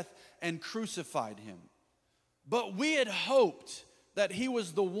death and crucified him. But we had hoped that he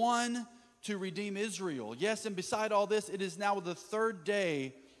was the one to redeem Israel. Yes, and beside all this, it is now the 3rd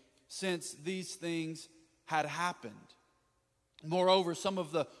day since these things had happened. Moreover, some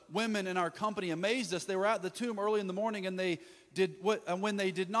of the women in our company amazed us. They were at the tomb early in the morning, and when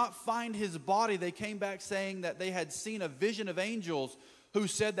they did not find his body, they came back saying that they had seen a vision of angels who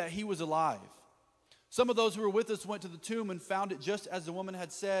said that he was alive. Some of those who were with us went to the tomb and found it just as the woman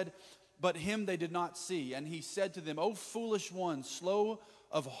had said, but him they did not see. And he said to them, O foolish ones, slow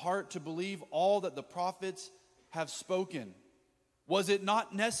of heart to believe all that the prophets have spoken. Was it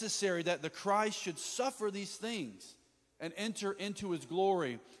not necessary that the Christ should suffer these things and enter into his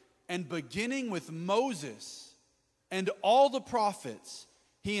glory? And beginning with Moses and all the prophets,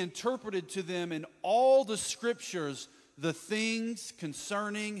 he interpreted to them in all the scriptures the things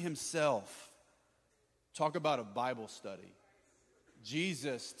concerning himself. Talk about a Bible study.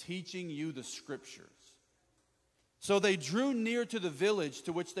 Jesus teaching you the scriptures. So they drew near to the village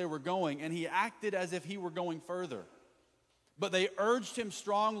to which they were going, and he acted as if he were going further. But they urged him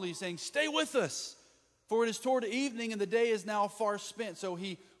strongly, saying, stay with us, for it is toward evening, and the day is now far spent. So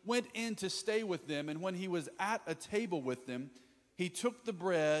he went in to stay with them, and when he was at a table with them, he took the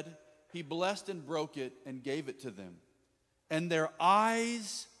bread, he blessed and broke it, and gave it to them. And their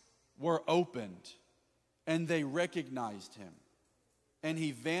eyes were opened, and they recognized him. And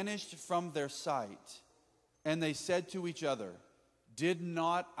he vanished from their sight. And they said to each other, did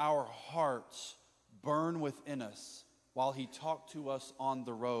not our hearts burn within us while he talked to us on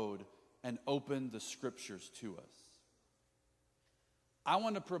the road and opened the scriptures to us? I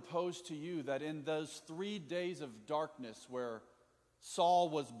want to propose to you that in those 3 days of darkness where Saul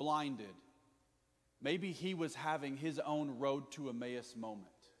was blinded, maybe he was having his own road to Emmaus moment.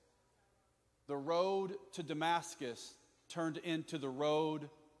 The road to Damascus turned into the road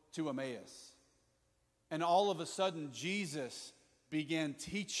to Emmaus. And all of a sudden, Jesus began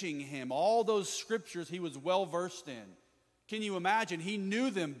teaching him all those scriptures he was well versed in. Can you imagine? He knew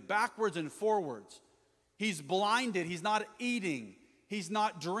them backwards and forwards. He's blinded. He's not eating. He's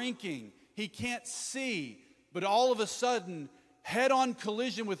not drinking. He can't see. But all of a sudden, head-on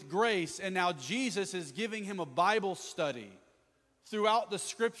collision with grace, and now Jesus is giving him a Bible study throughout the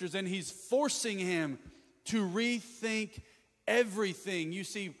scriptures, and he's forcing him to rethink everything. You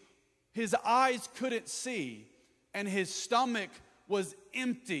see, his eyes couldn't see, and his stomach was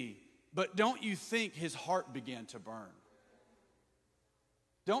empty, but don't you think his heart began to burn?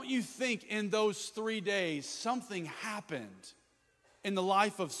 Don't you think in those 3 days something happened in the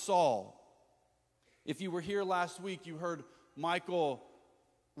life of Saul? If you were here last week, you heard Michael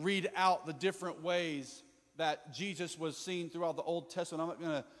read out the different ways that Jesus was seen throughout the Old Testament. I'm not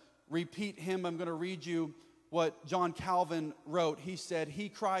going to repeat him. I'm going to read you what John Calvin wrote. He said, "He,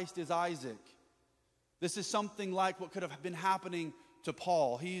 Christ, is Isaac." This is something like what could have been happening to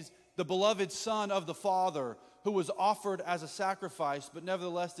Paul. He's the beloved son of the Father who was offered as a sacrifice, but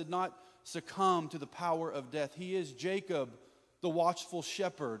nevertheless did not succumb to the power of death. He is Jacob, the watchful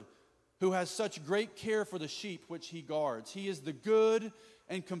shepherd, who has such great care for the sheep which he guards. He is the good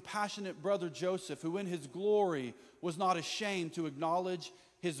and compassionate brother Joseph, who in his glory was not ashamed to acknowledge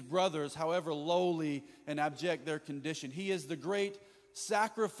his brothers, however lowly and abject their condition. He is the great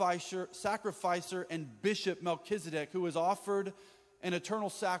sacrificer and bishop Melchizedek, who has offered an eternal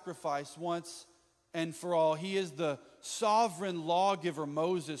sacrifice once and for all. He is the sovereign lawgiver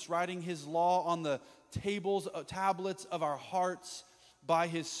Moses, writing his law on the tablets of our hearts by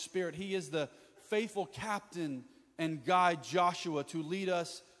his Spirit. He is the faithful captain and guide Joshua to lead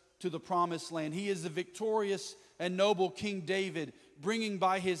us to the promised land. He is the victorious and noble King David, bringing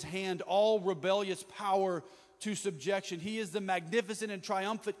by his hand all rebellious power to subjection. He is the magnificent and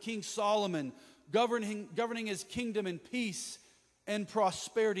triumphant King Solomon, governing his kingdom in peace and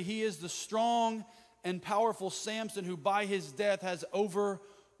prosperity. He is the strong and powerful Samson, who by his death has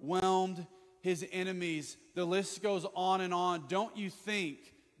overwhelmed his enemies. The list goes on and on. Don't you think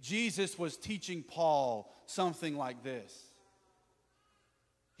Jesus was teaching Paul something like this?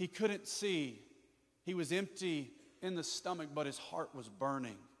 He couldn't see. He was empty in the stomach, but his heart was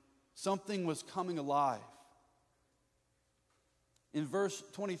burning. Something was coming alive. In verse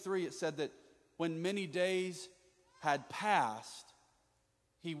 23, it said that when many days had passed,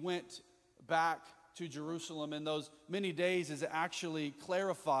 he went back to Jerusalem. And those many days is actually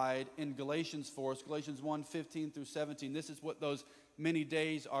clarified in Galatians for us, Galatians 1:15 through 17. This is what those many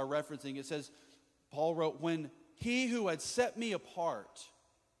days are referencing. It says, Paul wrote, "When he who had set me apart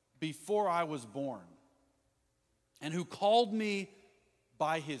before I was born, and who called me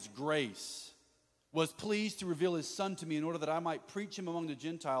by his grace, was pleased to reveal his Son to me in order that I might preach him among the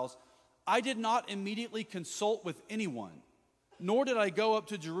Gentiles, I did not immediately consult with anyone, nor did I go up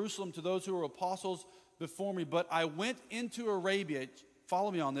to Jerusalem to those who were apostles before me, but I went into Arabia."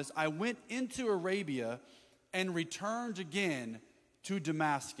 Follow me on this. "I went into Arabia and returned again to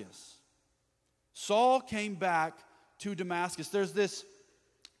Damascus." Saul came back to Damascus. There's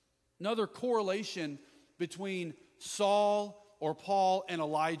another correlation between Saul or Paul and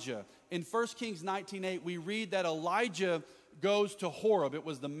Elijah. In 1 Kings 19:8, we read that Elijah goes to Horeb. It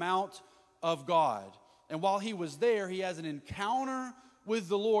was the Mount of God. And while he was there, he has an encounter with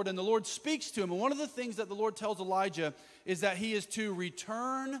the Lord, and the Lord speaks to him. And one of the things that the Lord tells Elijah is that he is to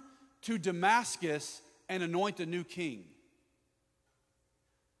return to Damascus and anoint a new king.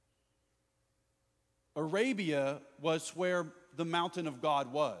 Arabia was where the mountain of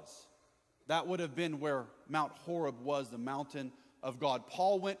God was. That would have been where Mount Horeb was, the mountain of God.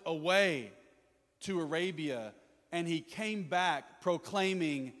 Paul went away to Arabia, and he came back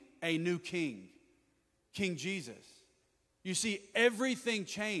proclaiming a new king, King Jesus. You see, everything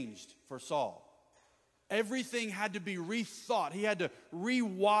changed for Saul. Everything had to be rethought. He had to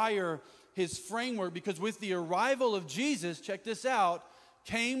rewire his framework, because with the arrival of Jesus, check this out,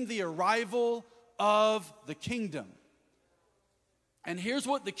 came the arrival of the kingdom. And here's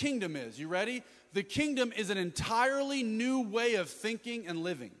what the kingdom is. You ready? The kingdom is an entirely new way of thinking and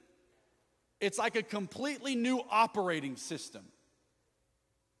living. It's like a completely new operating system.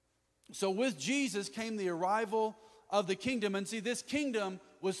 So with Jesus came the arrival of the kingdom. And see, this kingdom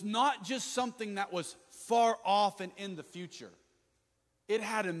was not just something that was far off and in the future. It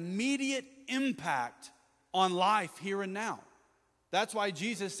had immediate impact on life here and now. That's why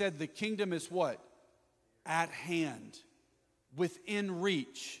Jesus said the kingdom is what? At hand. Within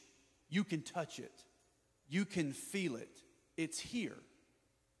reach. You can touch it. you can feel it. It's here.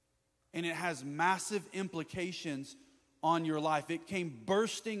 And it has massive implications on your life. It came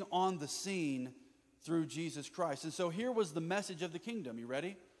bursting on the scene through Jesus Christ. And so here was the message of the kingdom. You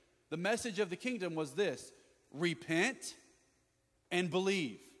ready? The message of the kingdom was this: repent and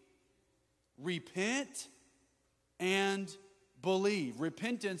believe. Repent and believe.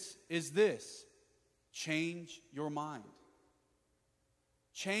 Repentance is this: change your mind.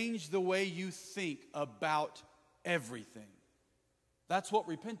 Change the way you think about everything. That's what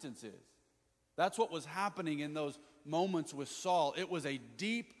repentance is. That's what was happening in those moments with Saul. It was a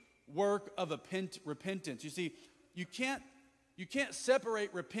deep work of repentance. You see, you can't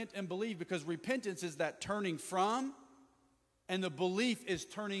separate repent and believe, because repentance is that turning from, and the belief is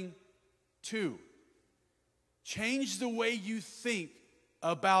turning to. Change the way you think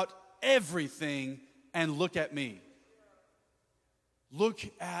about everything and look at me. Look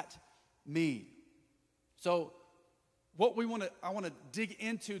at me. So what I want to dig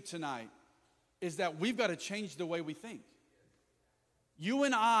into tonight is that we've got to change the way we think. You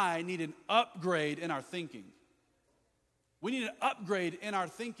and I need an upgrade in our thinking. We need an upgrade in our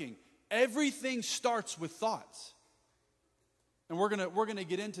thinking. Everything starts with thoughts. And we're gonna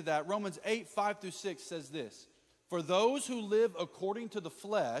get into that. Romans 8:5-6 says this: for those who live according to the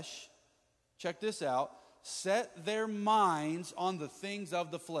flesh, check this out, set their minds on the things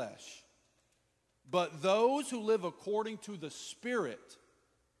of the flesh. But those who live according to the Spirit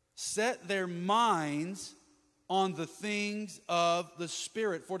set their minds on the things of the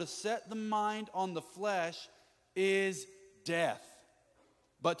Spirit. For to set the mind on the flesh is death,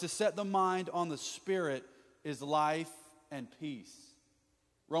 but to set the mind on the Spirit is life and peace.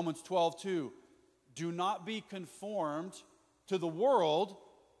 Romans 12:2, do not be conformed to the world,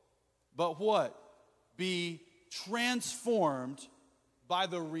 but what? Be transformed by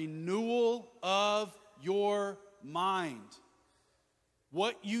the renewal of your mind.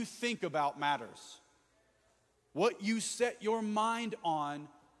 What you think about matters. What you set your mind on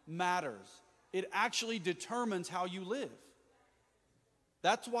matters. It actually determines how you live.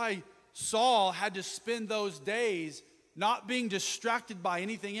 That's why Saul had to spend those days not being distracted by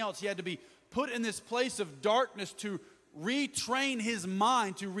anything else. He had to be put in this place of darkness to retrain his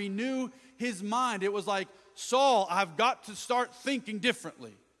mind, to renew his mind. It was like, Saul, I've got to start thinking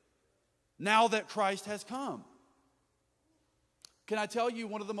differently now that Christ has come. Can I tell you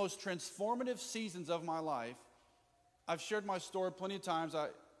one of the most transformative seasons of my life? I've shared my story plenty of times.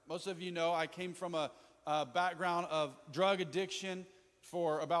 Most of you know I came from a background of drug addiction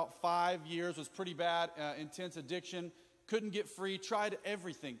for about 5 years. It was pretty bad, intense addiction. Couldn't get free, tried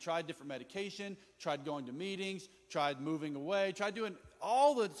everything. Tried different medication, tried going to meetings, tried moving away, tried doing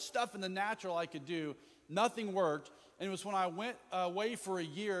all the stuff in the natural I could do. Nothing worked. And it was when I went away for a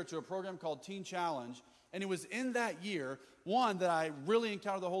year to a program called Teen Challenge. And it was in that year, one, that I really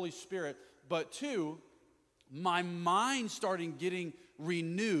encountered the Holy Spirit. But two, my mind started getting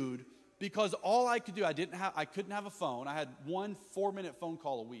renewed, because all I could do, I couldn't have a phone. I had one 4-minute phone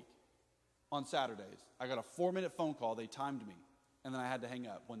call a week on Saturdays. I got a 4-minute phone call. They timed me, and then I had to hang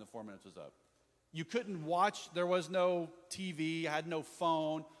up when the 4 minutes was up. You couldn't watch. There was no TV. I had no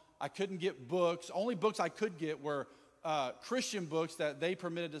phone. I couldn't get books. Only books I could get were Christian books that they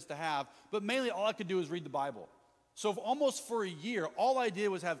permitted us to have. But mainly all I could do was read the Bible. So almost for a year, all I did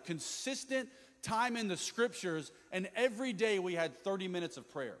was have consistent time in the scriptures, and every day we had 30 minutes of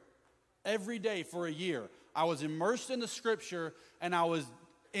prayer. Every day for a year, I was immersed in the scripture, and I was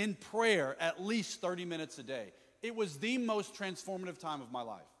in prayer at least 30 minutes a day. It was the most transformative time of my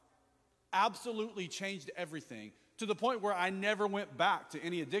life. Absolutely changed everything, to the point where I never went back to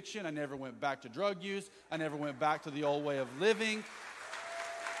any addiction. I never went back to drug use. I never went back to the old way of living.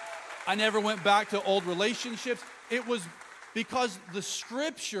 I never went back to old relationships. It was because the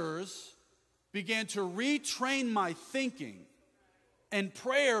scriptures began to retrain my thinking, and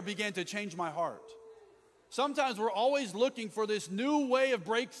prayer began to change my heart. Sometimes we're always looking for this new way of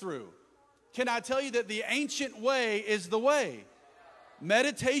breakthrough. Can I tell you that the ancient way is the way?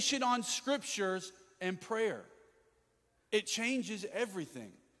 Meditation on scriptures and prayer. It changes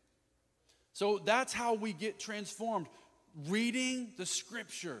everything. So that's how we get transformed. Reading the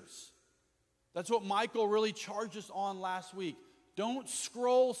scriptures. That's what Michael really charged us on last week. Don't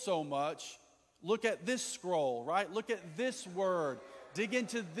scroll so much. Look at this scroll, right? Look at this word. Dig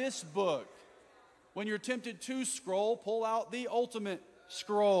into this book. When you're tempted to scroll, pull out the ultimate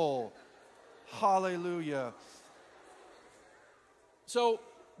scroll. Hallelujah. So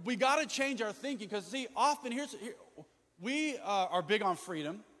we got to change our thinking, because see, often we are big on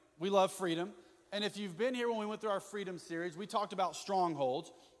freedom. We love freedom. And if you've been here when we went through our freedom series, we talked about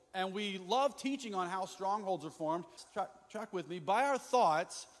strongholds. and we love teaching on how strongholds are formed. Track with me. By our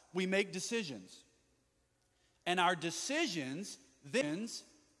thoughts, we make decisions. And our decisions then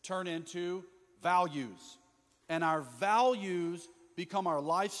turn into values. And our values become our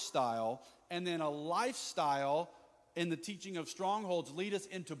lifestyle. And then a lifestyle in the teaching of strongholds lead us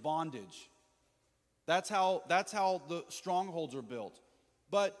into bondage. That's how the strongholds are built.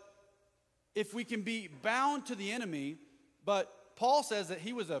 But if we can be bound to the enemy, but Paul says that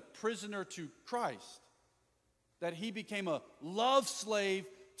he was a prisoner to Christ, that he became a love slave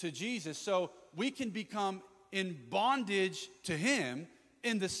to Jesus. So we can become in bondage to him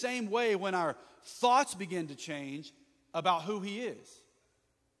in the same way when our thoughts begin to change about who he is.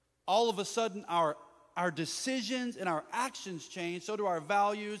 All of a sudden, our decisions and our actions change, so do our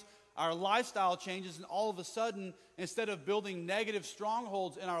values, our lifestyle changes, and all of a sudden, instead of building negative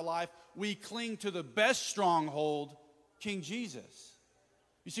strongholds in our life, we cling to the best stronghold, King Jesus.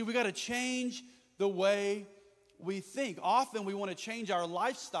 You see, we got to change the way we think. Often we want to change our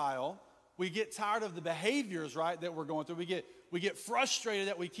lifestyle. We get tired of the behaviors, right, that we're going through. We get frustrated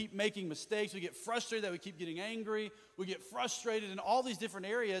that we keep making mistakes. We get frustrated that we keep getting angry. We get frustrated in all these different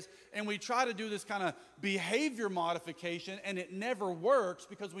areas, and we try to do this kind of behavior modification, and it never works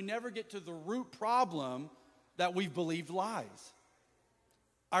because we never get to the root problem that we've believed lies.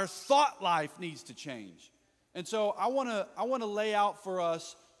 Our thought life needs to change. And so I want to lay out for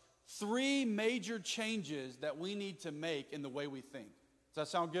us 3 major changes that we need to make in the way we think. Does that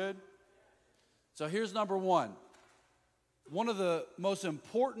sound good? So here's number 1. One of the most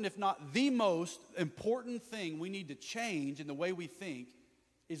important, if not the most important thing we need to change in the way we think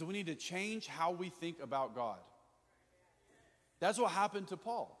is we need to change how we think about God. That's what happened to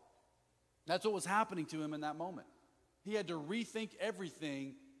Paul. That's what was happening to him in that moment. He had to rethink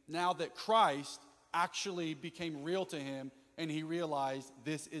everything now that Christ actually became real to him and he realized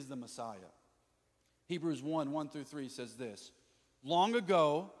this is the Messiah. Hebrews 1:1-3 says this: long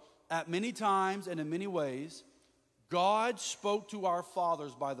ago, at many times and in many ways, God spoke to our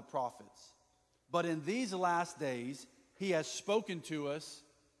fathers by the prophets. But in these last days, he has spoken to us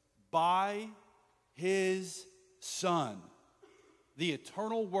by his Son. The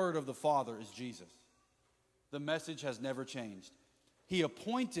eternal word of the Father is Jesus. The message has never changed. He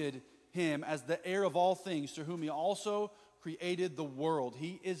appointed him as the heir of all things, through whom he also created the world.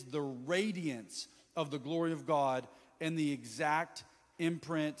 He is the radiance of the glory of God and the exact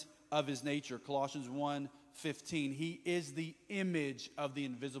imprint of his nature. Colossians 1:15. He is the image of the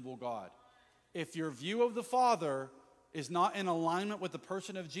invisible God. If your view of the Father is not in alignment with the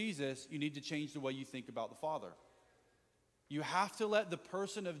person of Jesus, you need to change the way you think about the Father. You have to let the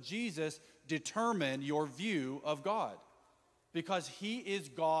person of Jesus determine your view of God, because he is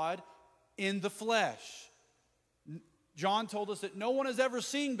God in the flesh. John told us that no one has ever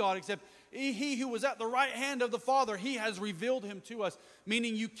seen God except he who was at the right hand of the Father. He has revealed him to us,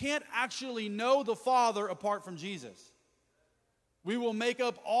 meaning you can't actually know the Father apart from Jesus. We will make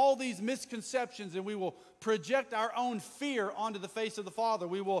up all these misconceptions and we will project our own fear onto the face of the Father.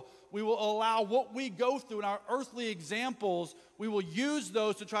 We will allow what we go through in our earthly examples, we will use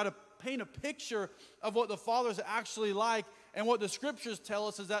those to try to paint a picture of what the Father is actually like. And what the scriptures tell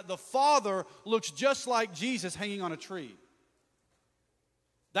us is that the Father looks just like Jesus hanging on a tree.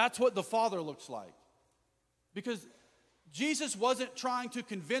 That's what the Father looks like. Because Jesus wasn't trying to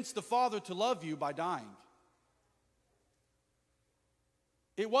convince the Father to love you by dying.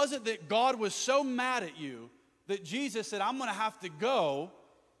 It wasn't that God was so mad at you that Jesus said, I'm going to have to go,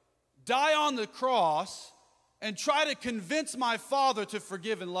 die on the cross, and try to convince my Father to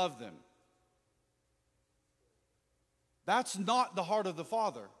forgive and love them. That's not the heart of the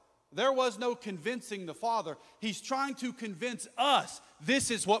Father. There was no convincing the Father. He's trying to convince us,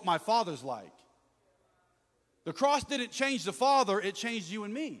 this is what my Father's like. The cross didn't change the Father, it changed you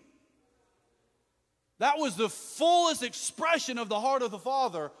and me. That was the fullest expression of the heart of the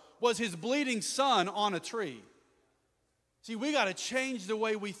Father, was his bleeding Son on a tree. See, we got to change the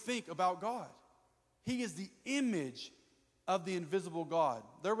way we think about God. He is the image of the invisible God.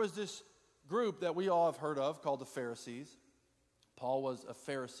 There was this group that we all have heard of called the Pharisees. Paul was a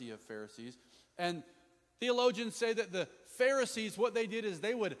Pharisee of Pharisees. And theologians say that the Pharisees, what they did is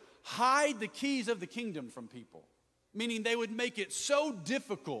they would hide the keys of the kingdom from people. Meaning they would make it so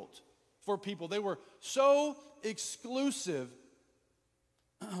difficult for people. They were so exclusive.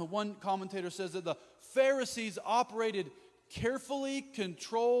 One commentator says that the Pharisees operated carefully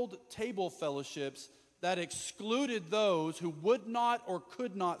controlled table fellowships that excluded those who would not or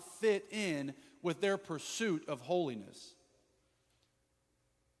could not fit in with their pursuit of holiness.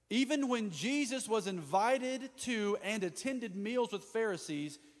 Even when Jesus was invited to and attended meals with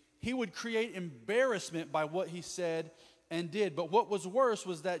Pharisees, he would create embarrassment by what he said and did. But what was worse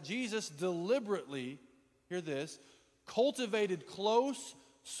was that Jesus deliberately, hear this, cultivated close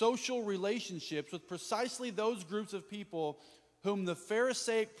social relationships with precisely those groups of people whom the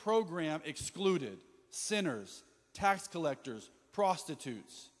Pharisaic program excluded: sinners, tax collectors,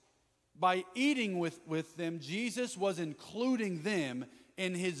 prostitutes. By eating with them, Jesus was including them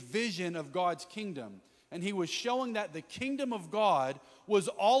in his vision of God's kingdom. And he was showing that the kingdom of God was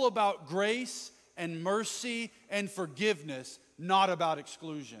all about grace and mercy and forgiveness, not about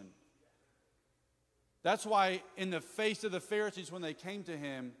exclusion. That's why in the face of the Pharisees when they came to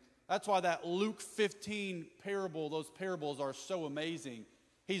him, that's why that Luke 15 parable, those parables are so amazing.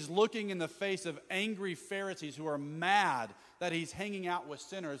 He's looking in the face of angry Pharisees who are mad that he's hanging out with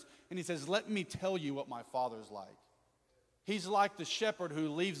sinners. And he says, let me tell you what my Father's like. He's like the shepherd who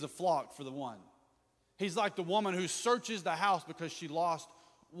leaves the flock for the one. He's like the woman who searches the house because she lost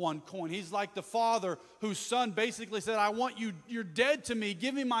one coin. He's like the father whose son basically said, I want you, you're dead to me,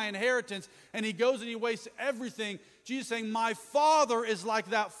 give me my inheritance. And he goes and he wastes everything. Jesus saying, my Father is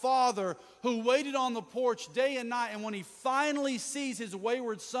like that father who waited on the porch day and night. And when he finally sees his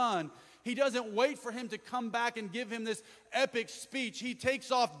wayward son, he doesn't wait for him to come back and give him this epic speech. He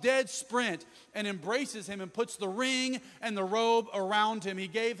takes off dead sprint and embraces him and puts the ring and the robe around him. He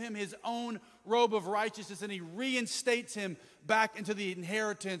gave him his own robe of righteousness and he reinstates him back into the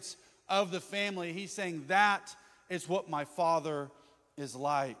inheritance of the family. He's saying that is what my Father is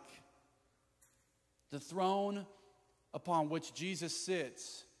like. The throne upon which Jesus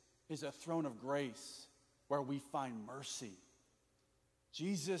sits is a throne of grace where we find mercy.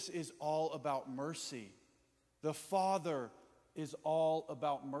 Jesus is all about mercy. The Father is all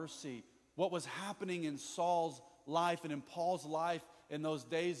about mercy. What was happening in Saul's life and in Paul's life in those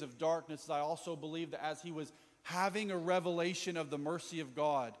days of darkness, I also believe that as he was having a revelation of the mercy of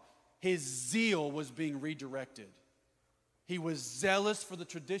God, his zeal was being redirected. He was zealous for the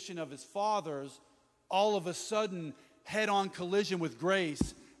tradition of his fathers, all of a sudden head-on collision with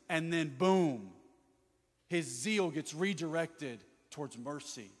grace, and then boom, his zeal gets redirected towards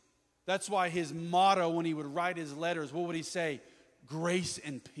mercy. That's why his motto when he would write his letters, what would he say? Grace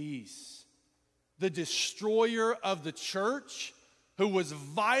and peace. The destroyer of the church who was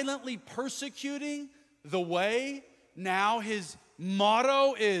violently persecuting the way, now his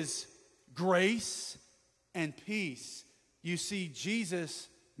motto is grace and peace. You see, Jesus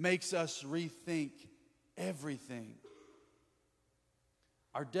makes us rethink everything.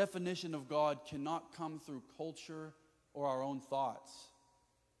 Our definition of God cannot come through culture or our own thoughts.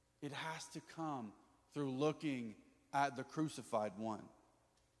 It has to come through looking at the crucified one.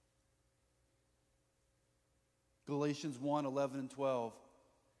 Galatians 1, 11 and 12,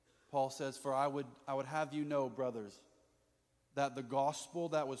 Paul says, for I would have you know, brothers, that the gospel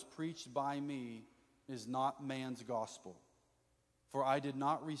that was preached by me is not man's gospel. For I did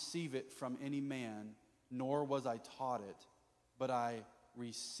not receive it from any man, nor was I taught it, but I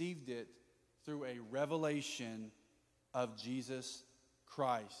received it through a revelation of Jesus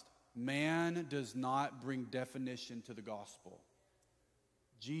Christ. Man does not bring definition to the gospel.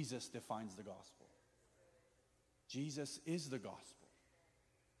 Jesus defines the gospel. Jesus is the gospel.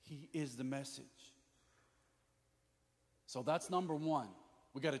 He is the message. So that's number one.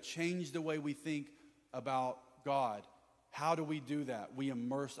 We got to change the way we think about God. How do we do that? We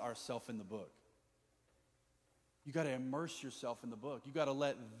immerse ourselves in the book. You got to immerse yourself in the book. You got to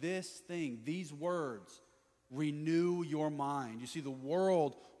let this thing, these words, renew your mind. You see, the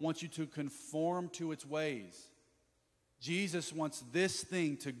world wants you to conform to its ways. Jesus wants this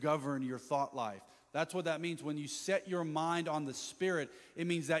thing to govern your thought life. That's what that means. When you set your mind on the Spirit, it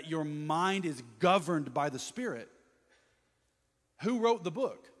means that your mind is governed by the Spirit. Who wrote the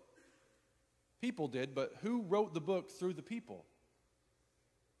book? People did, but who wrote the book through the people?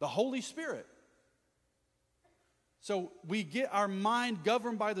 The Holy Spirit. So we get our mind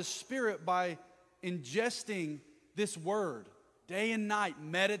governed by the Spirit by ingesting this word day and night,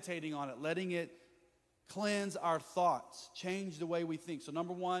 meditating on it, letting it cleanse our thoughts, change the way we think. So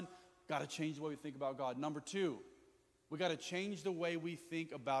number one, got to change the way we think about God. Number two, we got to change the way we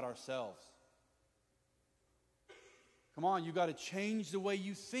think about ourselves. Come on, you got to change the way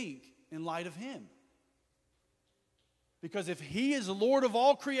you think in light of Him. Because if He is Lord of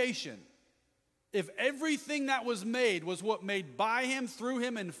all creation, if everything that was made was what made by Him, through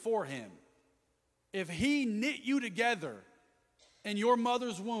Him, and for Him, if He knit you together in your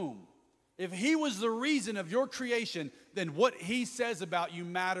mother's womb, if He was the reason of your creation, then what He says about you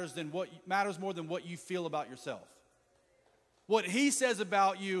matters more than what you feel about yourself. What He says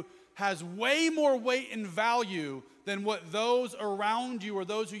about you has way more weight and value than what those around you or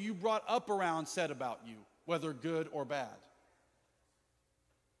those who you brought up around said about you, whether good or bad.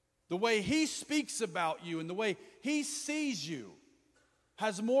 The way he speaks about you and the way he sees you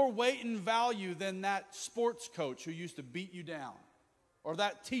has more weight and value than that sports coach who used to beat you down, or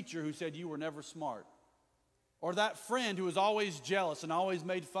that teacher who said you were never smart, or that friend who was always jealous and always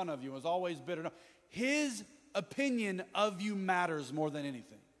made fun of you and was always bitter. No, his opinion of you matters more than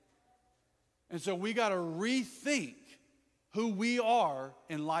anything. And so we got to rethink who we are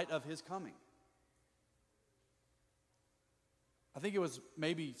in light of his coming. I think it was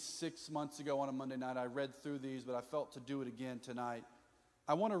maybe 6 months ago on a Monday night, I read through these, but I felt to do it again tonight.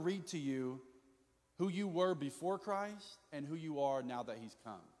 I want to read to you who you were before Christ and who you are now that he's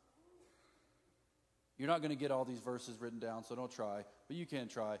come. You're not going to get all these verses written down, so don't try, but you can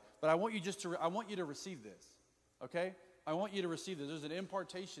try. But I want you I want you to receive this, okay? I want you to receive this. There's an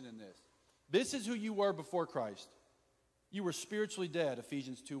impartation in this. This is who you were before Christ. You were spiritually dead,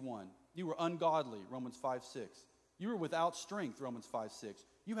 Ephesians 2:1. You were ungodly, Romans 5:6. You were without strength, Romans 5:6.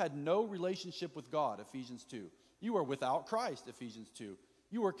 You had no relationship with God, Ephesians 2. You were without Christ, Ephesians 2.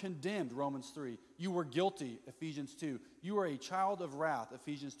 You were condemned, Romans 3. You were guilty, Ephesians 2. You were a child of wrath,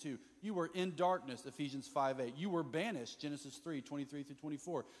 Ephesians 2. You were in darkness, Ephesians 5:8. You were banished, Genesis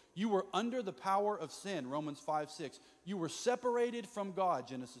 3:23-24. You were under the power of sin, Romans 5:6. You were separated from God,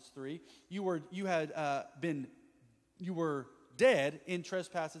 Genesis 3. You were dead in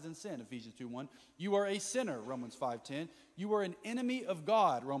trespasses and sin, Ephesians 2:1. You are a sinner, Romans 5:10. You were an enemy of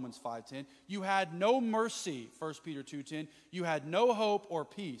God, Romans 5:10. You had no mercy, 1 Peter 2:10. You had no hope or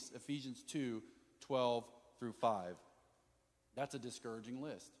peace, Ephesians 2:12-5. That's a discouraging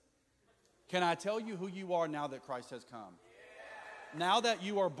list. Can I tell you who you are now that Christ has come? Yeah. Now that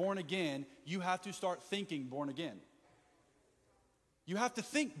you are born again, you have to start thinking born again. You have to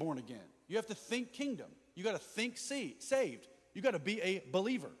think born again. You have to think kingdom. You got to think saved. You got to be a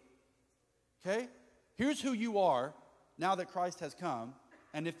believer. Okay? Here's who you are now that Christ has come.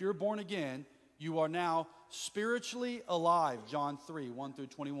 And if you're born again, you are now spiritually alive, John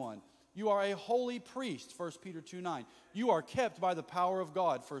 3:1-21. You are a holy priest, 1 Peter 2:9. You are kept by the power of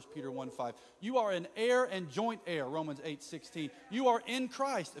God, 1 Peter 1:5. You are an heir and joint heir, Romans 8:16. You are in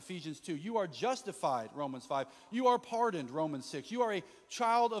Christ, Ephesians 2. You are justified, Romans 5. You are pardoned, Romans 6. You are a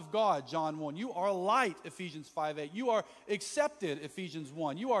child of God, John 1. You are light, Ephesians 5:8. You are accepted, Ephesians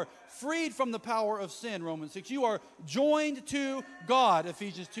 1. You are freed from the power of sin, Romans 6. You are joined to God,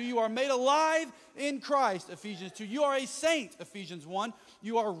 Ephesians 2. You are made alive in Christ, Ephesians 2. You are a saint, Ephesians 1.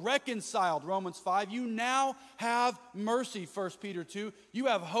 You are reconciled, Romans 5. You now have mercy, 1 Peter 2. You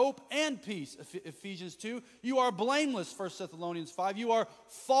have hope and peace, Ephesians 2. You are blameless, 1 Thessalonians 5. You are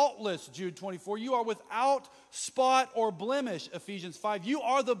faultless, Jude 24. You are without spot or blemish, Ephesians 5. You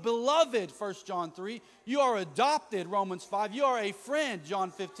are the beloved, 1 John 3. You are adopted, Romans 5. You are a friend,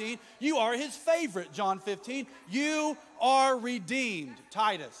 John 15. You are his favorite, John 15. You are redeemed,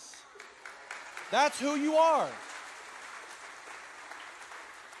 Titus. That's who you are.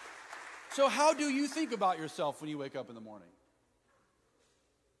 So how do you think about yourself when you wake up in the morning?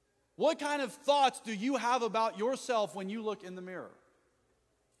 What kind of thoughts do you have about yourself when you look in the mirror?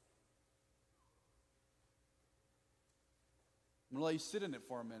 I'm going to let you sit in it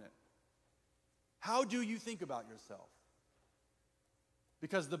for a minute. How do you think about yourself?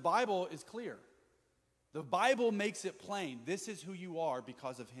 Because the Bible is clear. The Bible makes it plain. This is who you are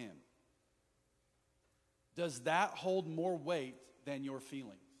because of him. Does that hold more weight than your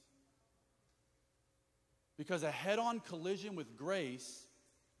feelings? Because a head-on collision with grace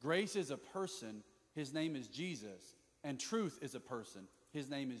is a person, his name is Jesus, and truth is a person, his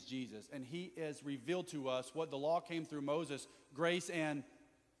name is Jesus. And he has revealed to us what the law came through Moses, grace and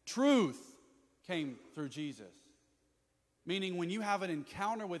truth came through Jesus. Meaning when you have an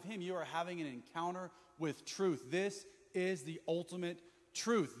encounter with him, you are having an encounter with truth. This is the ultimate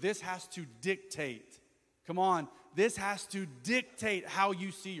truth. This has to dictate. Come on, this has to dictate how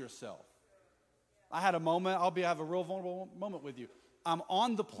you see yourself. I had a moment, have a real vulnerable moment with you. I'm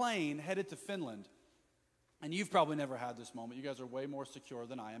on the plane headed to Finland, and you've probably never had this moment. You guys are way more secure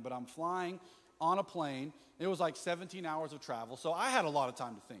than I am, but I'm flying on a plane. It was like 17 hours of travel, so I had a lot of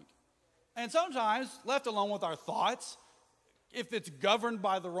time to think. And sometimes, left alone with our thoughts, if it's governed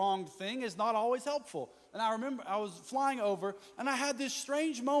by the wrong thing, is not always helpful. And I remember I was flying over, and I had this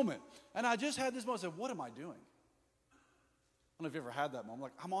strange moment. And I just had this moment. I said, what am I doing? I don't know if you ever had that moment.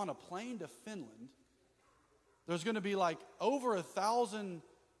 Like, I'm on a plane to Finland. There's going to be like over 1,000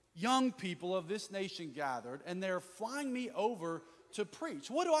 young people of this nation gathered, and they're flying me over to preach.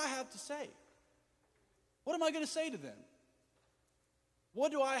 What do I have to say? What am I going to say to them?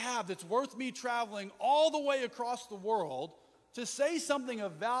 What do I have that's worth me traveling all the way across the world to say something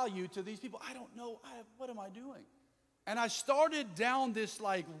of value to these people? I don't know. What am I doing? And I started down this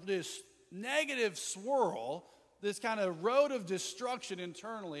negative swirl, this kind of road of destruction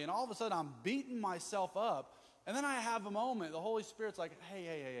internally. And all of a sudden, I'm beating myself up. And then I have a moment. The Holy Spirit's like,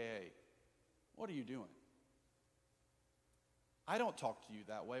 hey, what are you doing? I don't talk to you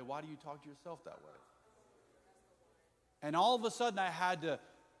that way. Why do you talk to yourself that way? And all of a sudden, I had to,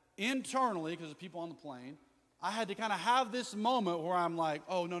 internally, because there's people on the plane, I had to kind of have this moment where I'm like,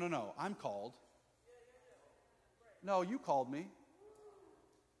 oh, no, I'm called. No, you called me.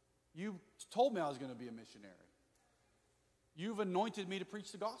 You told me I was going to be a missionary. You've anointed me to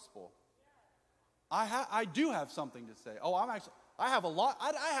preach the gospel. I do have something to say. Oh, I have a lot.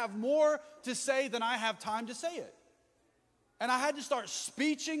 I have more to say than I have time to say it. And I had to start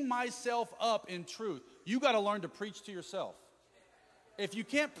speeching myself up in truth. You got to learn to preach to yourself. If you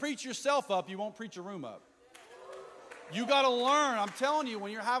can't preach yourself up, you won't preach a room up. You got to learn. I'm telling you,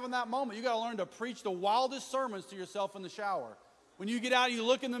 when you're having that moment, you got to learn to preach the wildest sermons to yourself in the shower. When you get out and you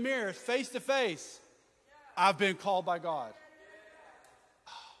look in the mirror, face to face, I've been called by God.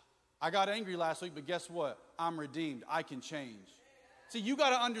 I got angry last week, but guess what? I'm redeemed. I can change. See, you got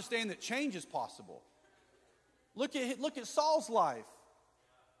to understand that change is possible. Look at Saul's life.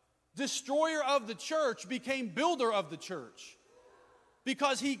 Destroyer of the church became builder of the church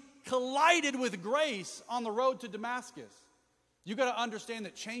because he collided with grace on the road to Damascus. You got to understand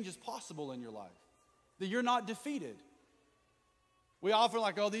that change is possible in your life, that you're not defeated. We often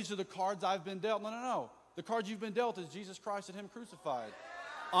like, oh, these are the cards I've been dealt. No. The cards you've been dealt is Jesus Christ and Him crucified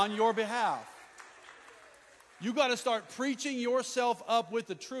on your behalf. You got to start preaching yourself up with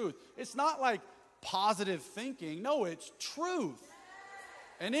the truth. It's not like positive thinking. No, it's truth.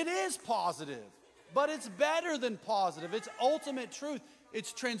 And it is positive, but it's better than positive. It's ultimate truth.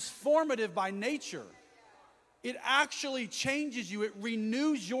 It's transformative by nature. It actually changes you. It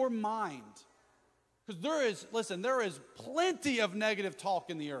renews your mind. Because there is plenty of negative talk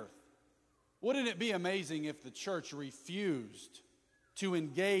in the earth. Wouldn't it be amazing if the church refused to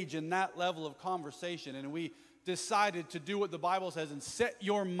engage in that level of conversation and we decided to do what the Bible says and set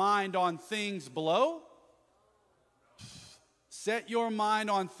your mind on things below? Set your mind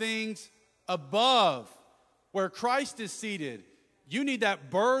on things above, where Christ is seated. You need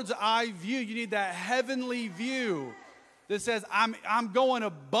that bird's eye view. You need that heavenly view that says, I'm going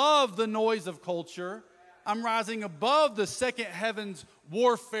above the noise of culture. I'm rising above the second heaven's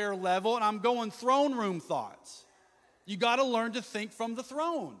warfare level, and I'm going throne room thoughts. You got to learn to think from the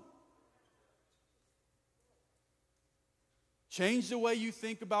throne. Change the way you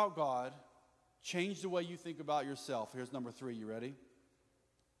think about God. Change the way you think about yourself. Here's number 3. You ready?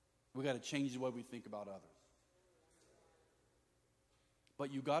 We got to change the way we think about others. But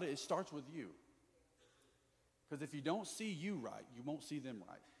it starts with you. Because if you don't see you right, you won't see them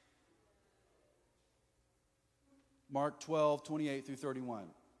right. Mark 12:28 through 31.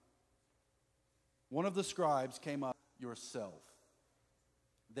 One of the scribes came up, yourself.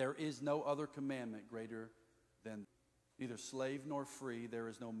 There is no other commandment greater than neither slave nor free, there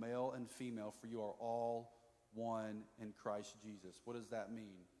is no male and female, for you are all one in Christ Jesus. What does that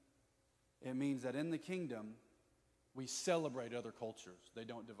mean? It means that in the kingdom, we celebrate other cultures. They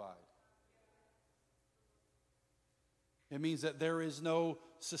don't divide. It means that there is no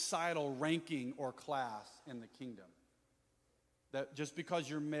societal ranking or class in the kingdom. That just because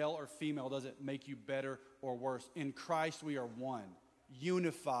you're male or female doesn't make you better or worse. In Christ, we are one,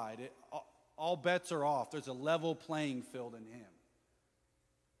 unified. All bets are off. There's a level playing field in Him.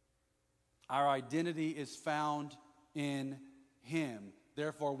 Our identity is found in Him.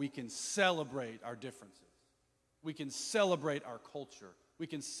 Therefore, we can celebrate our differences. We can celebrate our culture. We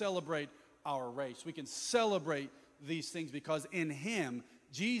can celebrate our race. We can celebrate these things because in Him,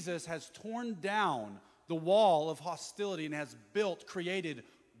 Jesus has torn down the wall of hostility and has created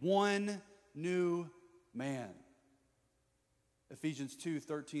one new man. Ephesians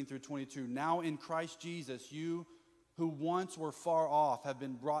 2:13 through 22. Now in Christ Jesus, you who once were far off have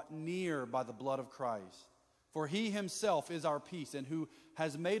been brought near by the blood of Christ. For He Himself is our peace, and who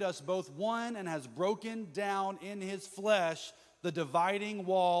has made us both one and has broken down in His flesh the dividing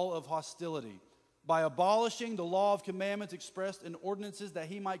wall of hostility, by abolishing the law of commandments expressed in ordinances, that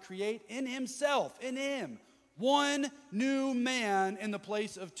He might create in Himself, in Him, one new man in the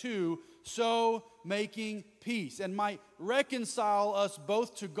place of two, so making peace, and might reconcile us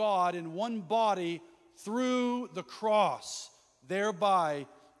both to God in one body through the cross, thereby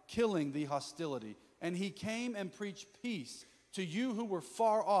killing the hostility. And He came and preached peace to you who were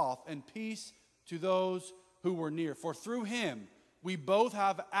far off, and peace to those who were near. For through Him we both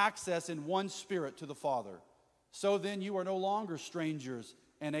have access in one Spirit to the Father. So then you are no longer strangers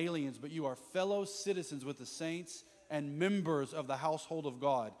and aliens, but you are fellow citizens with the saints and members of the household of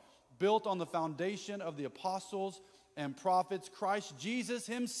God, built on the foundation of the apostles and prophets, Christ Jesus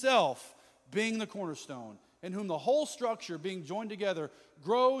himself being the cornerstone, in whom the whole structure being joined together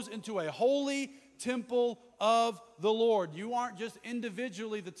grows into a holy temple of the Lord. You aren't just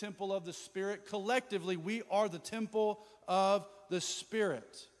individually the temple of the Spirit. Collectively, we are the temple of the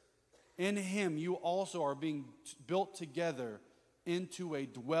Spirit. In him, you also are being built together into a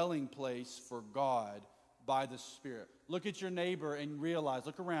dwelling place for God by the Spirit. Look at your neighbor and realize,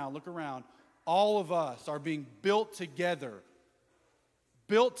 look around. All of us are being built together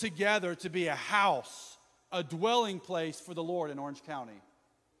to be a house, a dwelling place for the Lord in Orange County.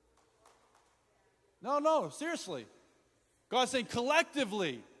 No, seriously. God's saying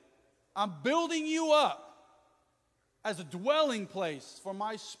collectively, I'm building you up as a dwelling place for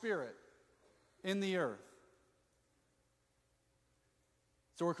my Spirit in the earth.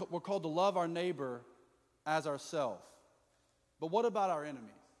 So we're called to love our neighbor as ourselves. But what about our enemies?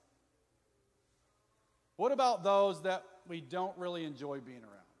 What about those that we don't really enjoy being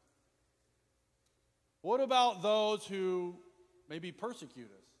around? What about those who maybe persecute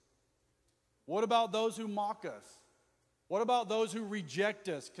us? What about those who mock us? What about those who reject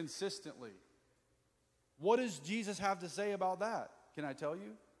us consistently? What does Jesus have to say about that? Can I tell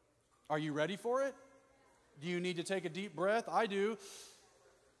you? Are you ready for it? Do you need to take a deep breath? I do.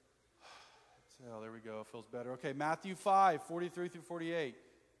 Oh, there we go. Feels better. Okay, Matthew 5, 43 through 48.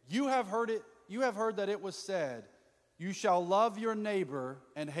 You have heard that it was said, you shall love your neighbor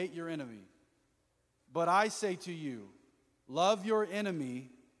and hate your enemy. But I say to you, love your enemies,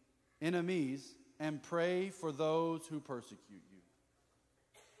 and pray for those who persecute you,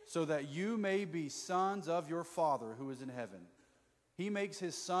 so that you may be sons of your Father who is in heaven. He makes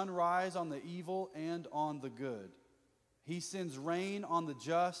his sun rise on the evil and on the good. He sends rain on the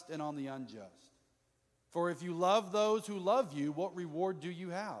just and on the unjust. For if you love those who love you, what reward do you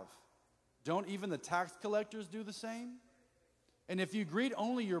have? Don't even the tax collectors do the same? And if you greet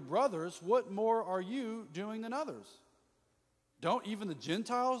only your brothers, what more are you doing than others? Don't even the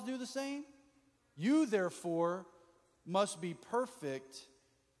Gentiles do the same? You, therefore, must be perfect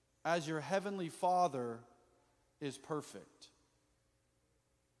as your heavenly Father is perfect.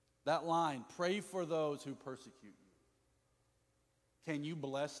 That line, pray for those who persecute you. Can you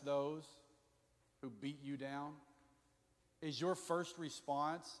bless those who beat you down? Is your first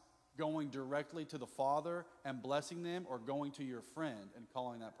response going directly to the Father and blessing them, or going to your friend and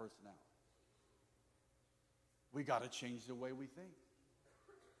calling that person out? We got to change the way we think.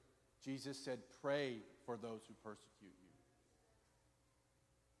 Jesus said, pray for those who persecute you.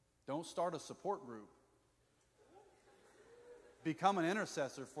 Don't start a support group. Become an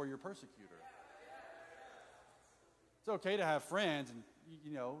intercessor for your persecutor. It's okay to have friends, and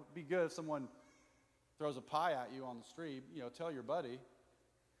it'd be good if someone throws a pie at you on the street, tell your buddy.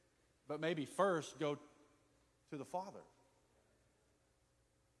 But maybe first go to the Father.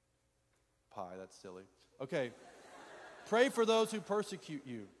 Pie, that's silly. Okay. Pray for those who persecute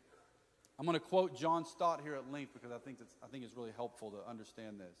you. I'm going to quote John Stott here at length because I think it's really helpful to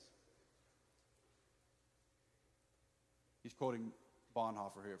understand this. He's quoting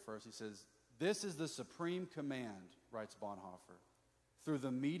Bonhoeffer here at first. He says, "This is the supreme command," writes Bonhoeffer. "Through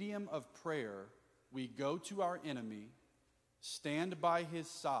the medium of prayer, we go to our enemy, stand by his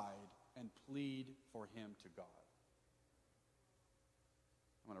side, and plead for him to God."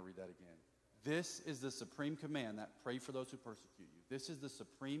 I'm going to read that again. This is the supreme command, that pray for those who persecute you. This is the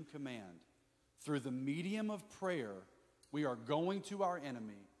supreme command. Through the medium of prayer, we are going to our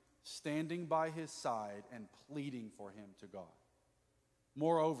enemy, standing by his side, and pleading for him to God.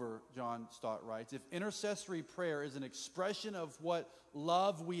 Moreover, John Stott writes, if intercessory prayer is an expression of what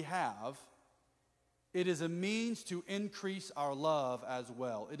love we have, it is a means to increase our love as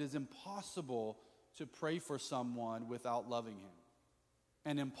well. It is impossible to pray for someone without loving him,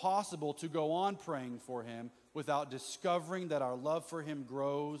 and impossible to go on praying for him without discovering that our love for him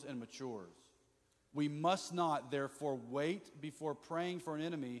grows and matures. We must not, therefore, wait before praying for an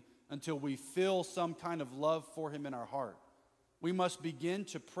enemy until we feel some kind of love for him in our heart. We must begin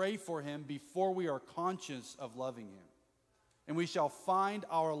to pray for him before we are conscious of loving him. And we shall find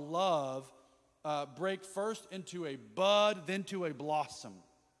our love break first into a bud, then to a blossom.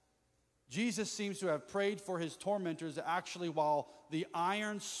 Jesus seems to have prayed for his tormentors actually while the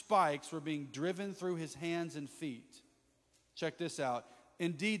iron spikes were being driven through his hands and feet. Check this out.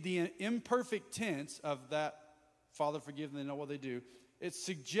 Indeed, the imperfect tense of that, Father, forgive them, they know what they do, it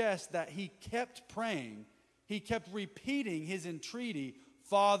suggests that he kept praying. he kept repeating his entreaty,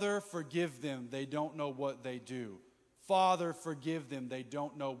 Father, forgive them. They don't know what they do. Father, forgive them. They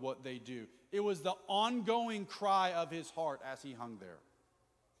don't know what they do. It was the ongoing cry of his heart as he hung there.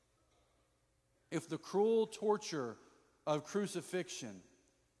 If the cruel torture of crucifixion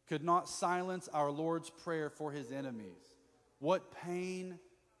could not silence our Lord's prayer for his enemies, what pain,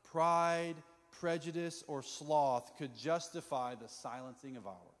 pride, prejudice, or sloth could justify the silencing of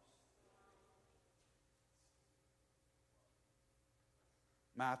ours?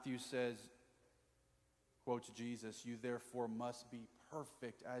 Matthew says, quotes Jesus, you therefore must be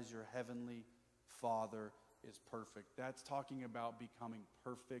perfect as your heavenly Father is perfect. That's talking about becoming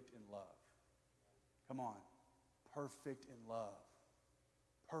perfect in love. Come on. Perfect in love.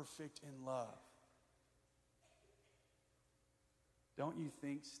 Perfect in love. Don't you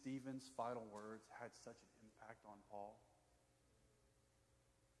think Stephen's final words had such an impact on Paul?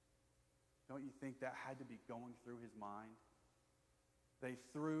 Don't you think that had to be going through his mind? They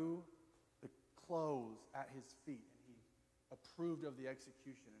threw the clothes at his feet, and he approved of the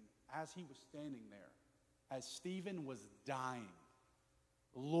execution. And as he was standing there, as Stephen was dying,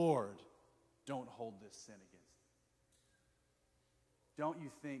 Lord, don't hold this sin against me. Don't you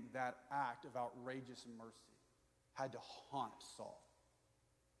think that act of outrageous mercy had to haunt Saul?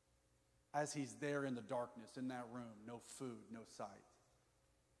 As he's there in the darkness, in that room, no food, no sight,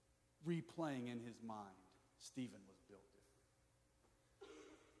 replaying in his mind, Stephen was built different.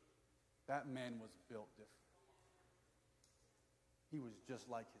 That man was built different. He was just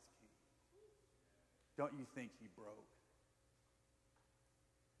like his king. Don't you think he broke?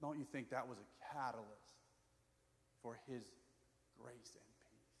 Don't you think that was a catalyst for his grace and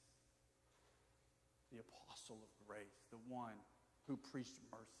peace? The apostle of grace, the one who preached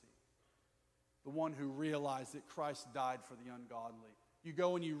mercy, the one who realized that Christ died for the ungodly. You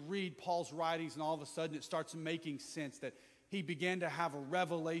go and you read Paul's writings, and all of a sudden it starts making sense that he began to have a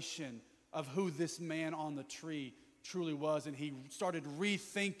revelation of who this man on the tree truly was, and he started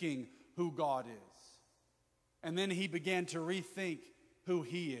rethinking who God is. And then he began to rethink who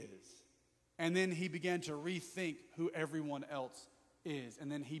he is. And then he began to rethink who everyone else is.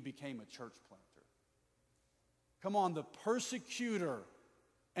 And then he became a church planter. Come on, the persecutor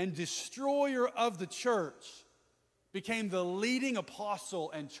and destroyer of the church became the leading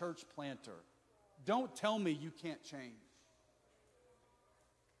apostle and church planter. Don't tell me you can't change.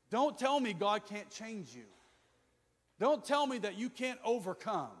 Don't tell me God can't change you. Don't tell me that you can't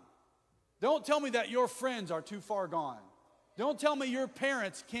overcome. Don't tell me that your friends are too far gone. Don't tell me your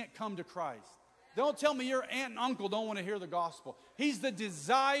parents can't come to Christ. Don't tell me your aunt and uncle don't want to hear the gospel. He's the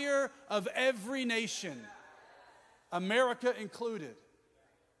desire of every nation, America included.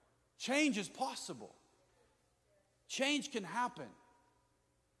 Change is possible. Change can happen.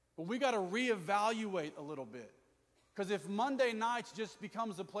 But we got to reevaluate a little bit. Because if Monday nights just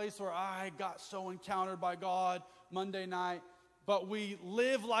becomes a place where I got so encountered by God Monday night, but we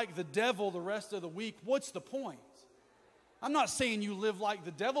live like the devil the rest of the week, what's the point? I'm not saying you live like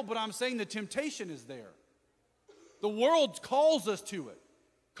the devil, but I'm saying the temptation is there. The world calls us to it.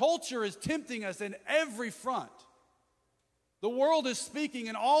 Culture is tempting us in every front. The world is speaking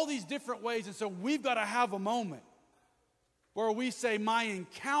in all these different ways, and so we've got to have a moment where we say, my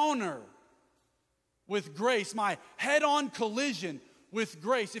encounter with grace, my head-on collision with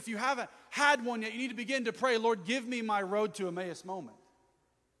grace. If you haven't had one yet, you need to begin to pray, Lord, give me my road to Emmaus moment.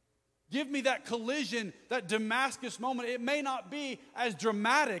 Give me that collision, that Damascus moment. It may not be as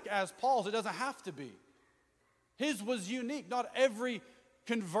dramatic as Paul's. It doesn't have to be. His was unique. Not every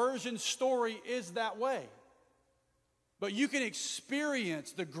conversion story is that way. But you can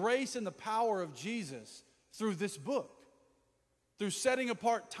experience the grace and the power of Jesus through this book. Through setting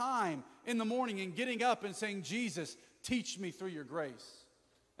apart time in the morning and getting up and saying, Jesus, teach me through your grace.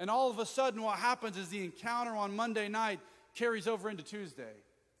 And all of a sudden what happens is the encounter on Monday night carries over into Tuesday.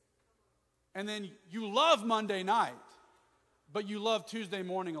 And then you love Monday night, but you love Tuesday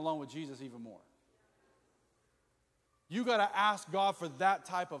morning alone with Jesus even more. You got to ask God for that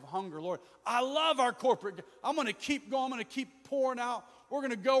type of hunger. Lord, I love our corporate. I'm going to keep going. I'm going to keep pouring out. We're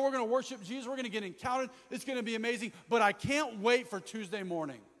going to go. We're going to worship Jesus. We're going to get encountered. It's going to be amazing. But I can't wait for Tuesday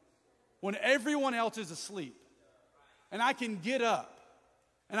morning when everyone else is asleep. And I can get up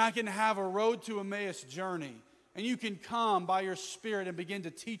and I can have a road to Emmaus journey. And you can come by your Spirit and begin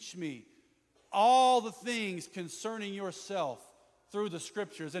to teach me all the things concerning yourself through the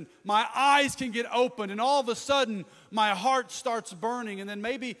Scriptures. And my eyes can get opened, and all of a sudden, my heart starts burning. And then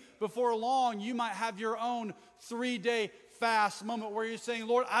maybe before long, you might have your own 3-day fast moment where you're saying,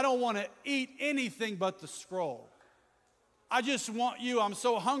 Lord, I don't want to eat anything but the scroll. I just want you. I'm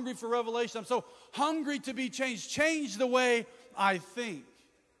so hungry for revelation. I'm so hungry to be changed. Change the way I think.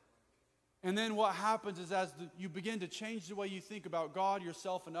 And then what happens is as you begin to change the way you think about God,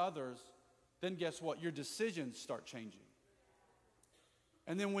 yourself, and others, then guess what? Your decisions start changing.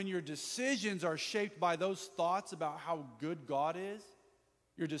 And then when your decisions are shaped by those thoughts about how good God is,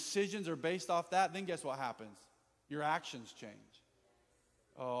 your decisions are based off that, then guess what happens? Your actions change.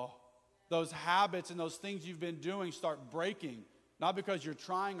 Oh, those habits and those things you've been doing start breaking, not because you're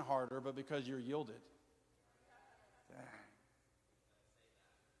trying harder, but because you're yielded. Dang.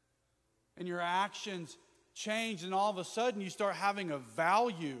 And your actions change, and all of a sudden you start having a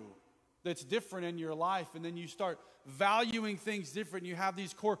value that's different in your life, and then you start valuing things different. You have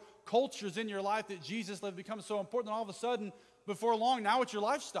these core cultures in your life that Jesus lived become so important, and all of a sudden, before long, now it's your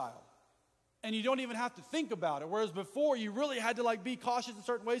lifestyle. And you don't even have to think about it. Whereas before, you really had to be cautious in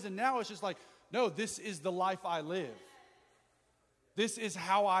certain ways, and now it's just no, this is the life I live. This is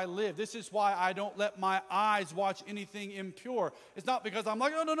how I live. This is why I don't let my eyes watch anything impure. It's not because I'm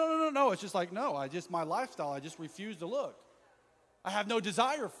no. It's just no, my lifestyle, I just refuse to look. I have no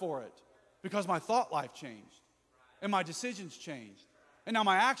desire for it because my thought life changed. And my decisions changed. And now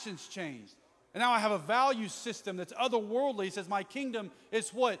my actions changed. And now I have a value system that's otherworldly. It says my kingdom is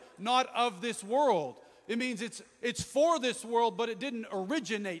what? Not of this world. It means it's for this world, but it didn't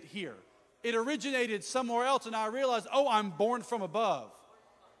originate here. It originated somewhere else, and I realized, I'm born from above.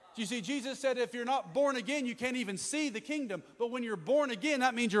 You see, Jesus said if you're not born again, you can't even see the kingdom. But when you're born again,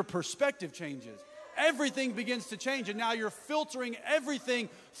 that means your perspective changes. Everything begins to change, and now you're filtering everything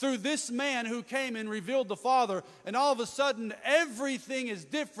through this man who came and revealed the Father, and all of a sudden, everything is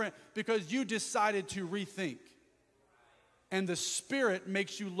different because you decided to rethink. And the Spirit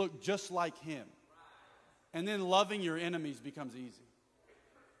makes you look just like Him. And then loving your enemies becomes easy.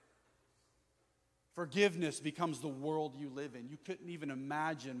 Forgiveness becomes the world you live in. You couldn't even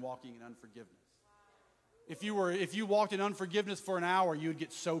imagine walking in unforgiveness. If you walked in unforgiveness for an hour, you would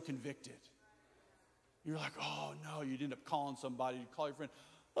get so convicted. You're like, oh no, you'd end up calling somebody, you'd call your friend,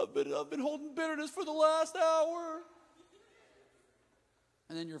 I've been holding bitterness for the last hour.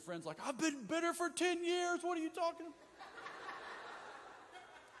 And then your friend's like, I've been bitter for 10 years, what are you talking about?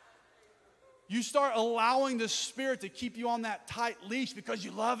 You start allowing the Spirit to keep you on that tight leash because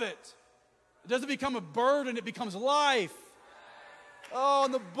you love it. It doesn't become a burden, it becomes life. Oh,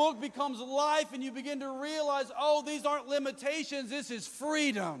 and the book becomes life, and you begin to realize, these aren't limitations, this is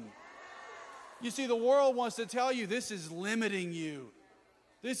freedom. You see, the world wants to tell you this is limiting you.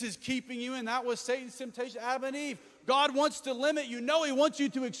 This is keeping you in. That was Satan's temptation, Adam and Eve. God wants to limit you. No, He wants you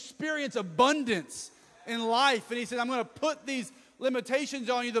to experience abundance in life. And He said, I'm going to put these limitations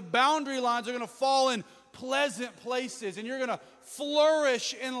on you. The boundary lines are going to fall in pleasant places, and you're going to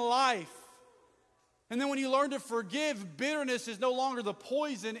flourish in life. And then when you learn to forgive, bitterness is no longer the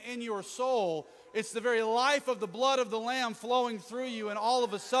poison in your soul. It's the very life of the blood of the Lamb flowing through you, and all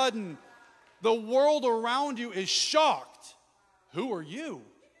of a sudden, the world around you is shocked. Who are you?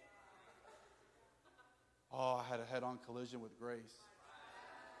 Oh, I had a head-on collision with grace.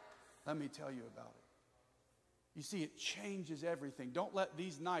 Let me tell you about it. You see, it changes everything. Don't let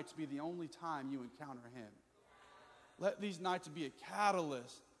these nights be the only time you encounter Him. Let these nights be a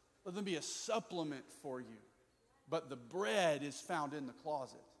catalyst. Let them be a supplement for you. But the bread is found in the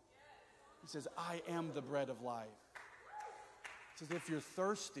closet. He says, I am the bread of life. He says, if you're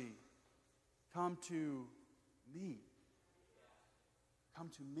thirsty, come to me. Come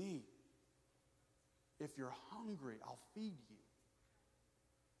to me. If you're hungry, I'll feed you.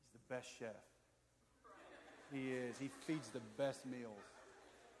 He's the best chef. He is. He feeds the best meals.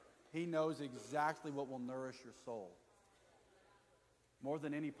 He knows exactly what will nourish your soul. More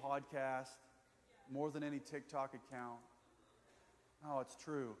than any podcast, more than any TikTok account. Oh, it's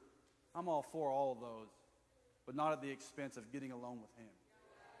true. I'm all for all of those, but not at the expense of getting alone with Him.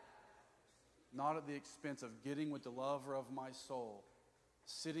 Not at the expense of getting with the lover of my soul,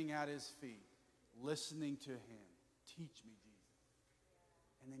 sitting at His feet, listening to Him. Teach me,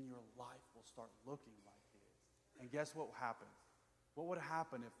 Jesus. And then your life will start looking like His. And guess what happens? What would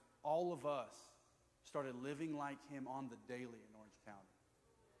happen if all of us started living like Him on the daily in Orange County?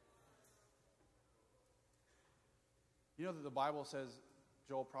 You know that the Bible says,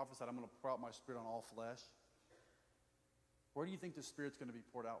 Joel prophesied, I'm going to pour out my Spirit on all flesh. Where do you think the Spirit's going to be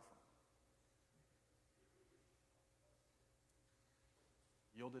poured out from?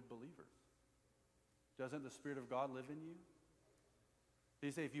 Yielded believers. Doesn't the Spirit of God live in you? Did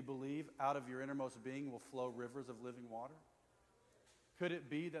He say if you believe, out of your innermost being will flow rivers of living water? Could it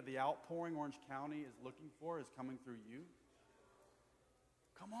be that the outpouring Orange County is looking for is coming through you?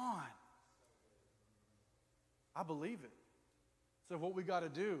 Come on. I believe it. So what we got to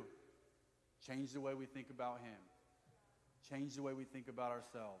do, change the way we think about him. Change the way we think about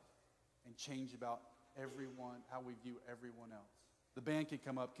ourselves. And change about everyone, how we view everyone else. The band can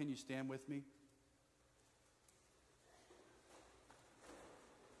come up. Can you stand with me?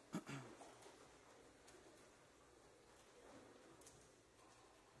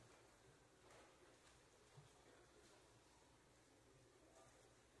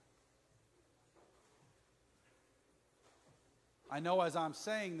 I know as I'm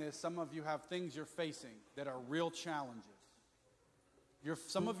saying this, some of you have things you're facing that are real challenges.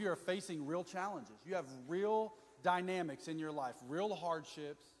 Some of you are facing real challenges. You have real dynamics in your life, real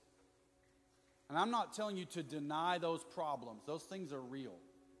hardships. And I'm not telling you to deny those problems. Those things are real.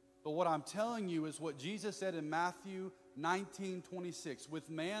 But what I'm telling you is what Jesus said in Matthew 19:26. With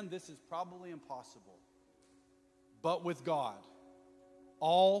man, this is probably impossible. But with God,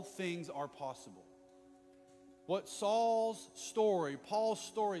 all things are possible. What Paul's story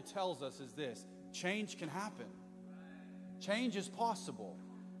tells us is this: change can happen. Change is possible.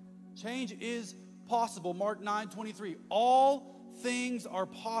 Change is possible. Mark 9:23. All things are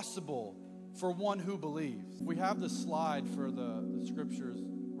possible for one who believes. We have the slide for the scriptures,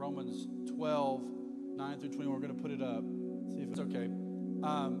 Romans 12:9-21. We're going to put it up. See if it's okay.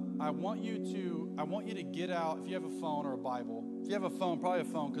 I want you to get out, if you have a phone or a Bible. If you have a phone, probably a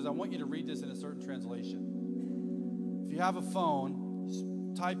phone, because I want you to read this in a certain translation. If you have a phone, just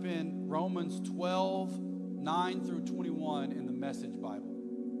type in Romans 12:9-21 in the Message Bible,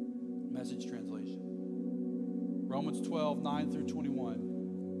 Message translation. Romans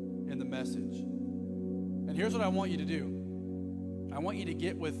 12:9-21 in the Message. And here's what I want you to do. I want you to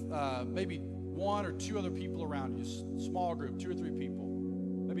get with maybe one or two other people around you, small group, 2 or 3 people,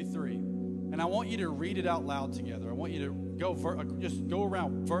 maybe 3. And I want you to read it out loud together. I want you to just go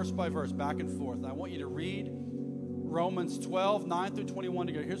around verse by verse, back and forth. And I want you to read Romans 12:9-21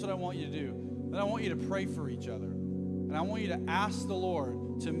 together. Here's what I want you to do. Then I want you to pray for each other. And I want you to ask the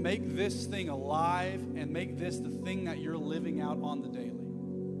Lord to make this thing alive and make this the thing that you're living out on the daily.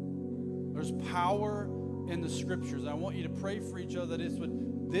 There's power in the scriptures. I want you to pray for each other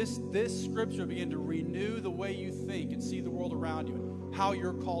that this scripture begin to renew the way you think and see the world around you and how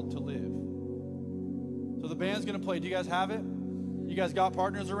you're called to live. So the band's going to play. Do you guys have it? You guys got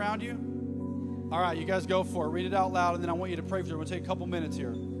partners around you? All right, you guys go for it. Read it out loud, and then I want you to pray for it. We'll take a couple minutes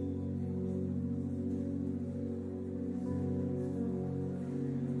here.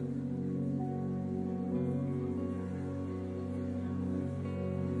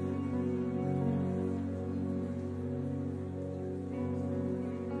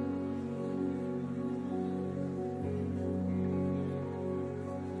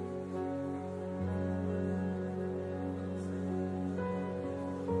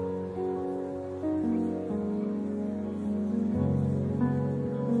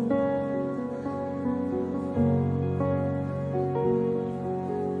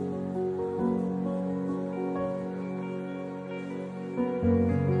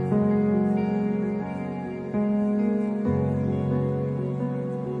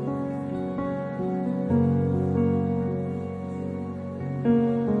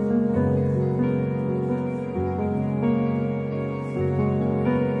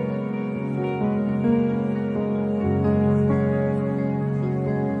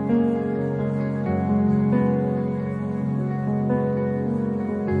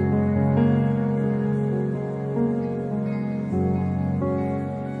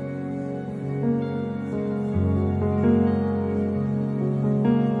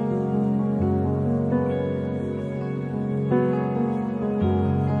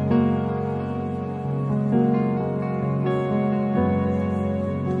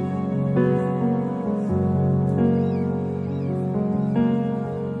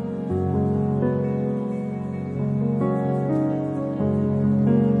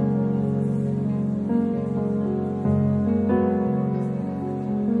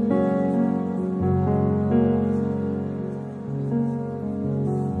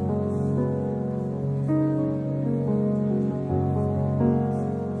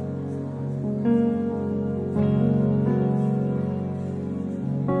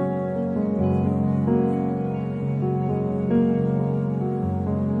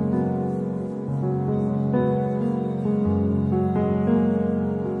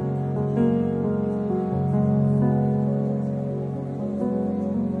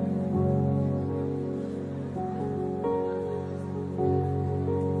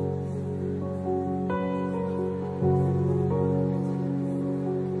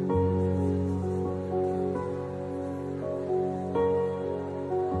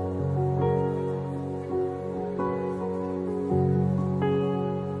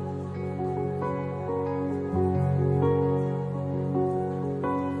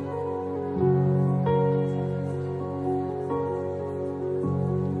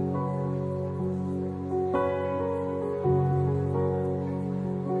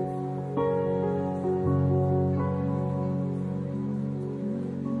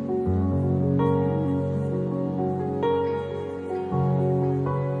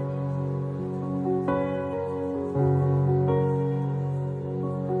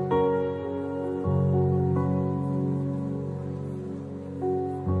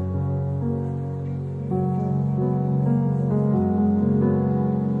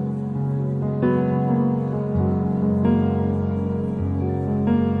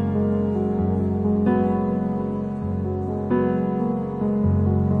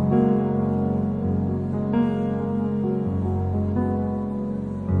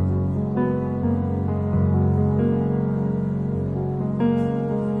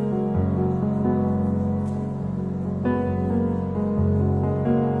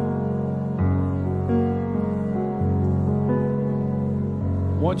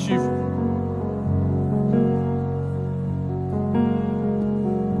 Once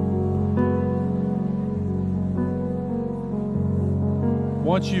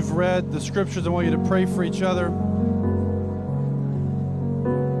you've read the scriptures, I want you to pray for each other.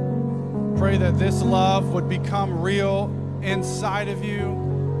 Pray that this love would become real inside of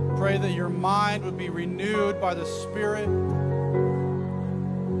you. Pray that your mind would be renewed by the Spirit.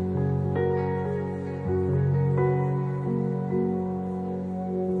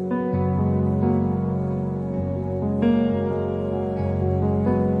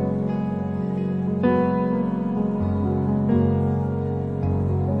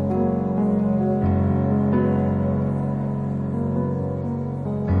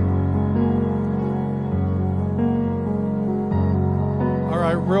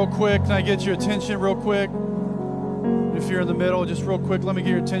 Real quick, can I get your attention real quick? If you're in the middle, just real quick, let me get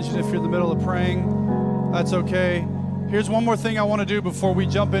your attention if you're in the middle of praying. That's okay. Here's one more thing I want to do before we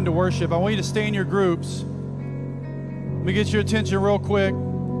jump into worship. I want you to stay in your groups. Let me get your attention real quick.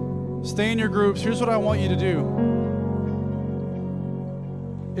 Stay in your groups. Here's what I want you to do.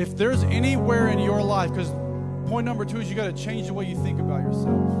 If there's anywhere in your life, because point number 2 is you got to change the way you think about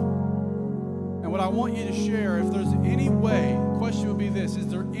yourself. And what I want you to share, if there's any way, the question would be this: is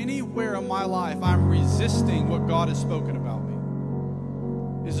there anywhere in my life I'm resisting what God has spoken about me?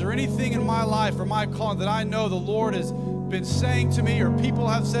 Is there anything in my life or my calling that I know the Lord has been saying to me, or people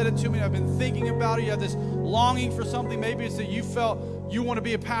have said it to me, I've been thinking about it, you have this longing for something? Maybe it's that you felt you want to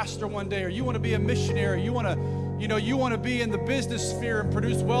be a pastor one day, or you want to be a missionary, you want to be in the business sphere and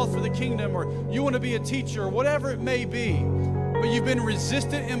produce wealth for the kingdom, or you want to be a teacher, or whatever it may be. But you've been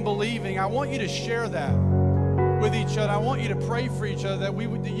resistant in believing. I want you to share that with each other. I want you to pray for each other, that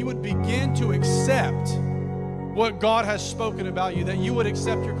you would begin to accept what God has spoken about you, that you would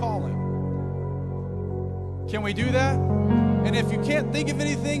accept your calling. Can we do that? And if you can't think of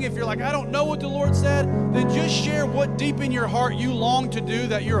anything, if you're like, I don't know what the Lord said, then just share what deep in your heart you long to do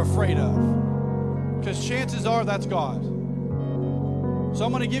that you're afraid of. Because chances are that's God. So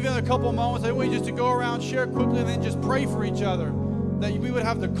I'm going to give you a couple of moments. I want you just to go around, share quickly, and then just pray for each other, that we would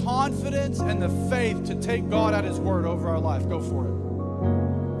have the confidence and the faith to take God at His word over our life. Go for it.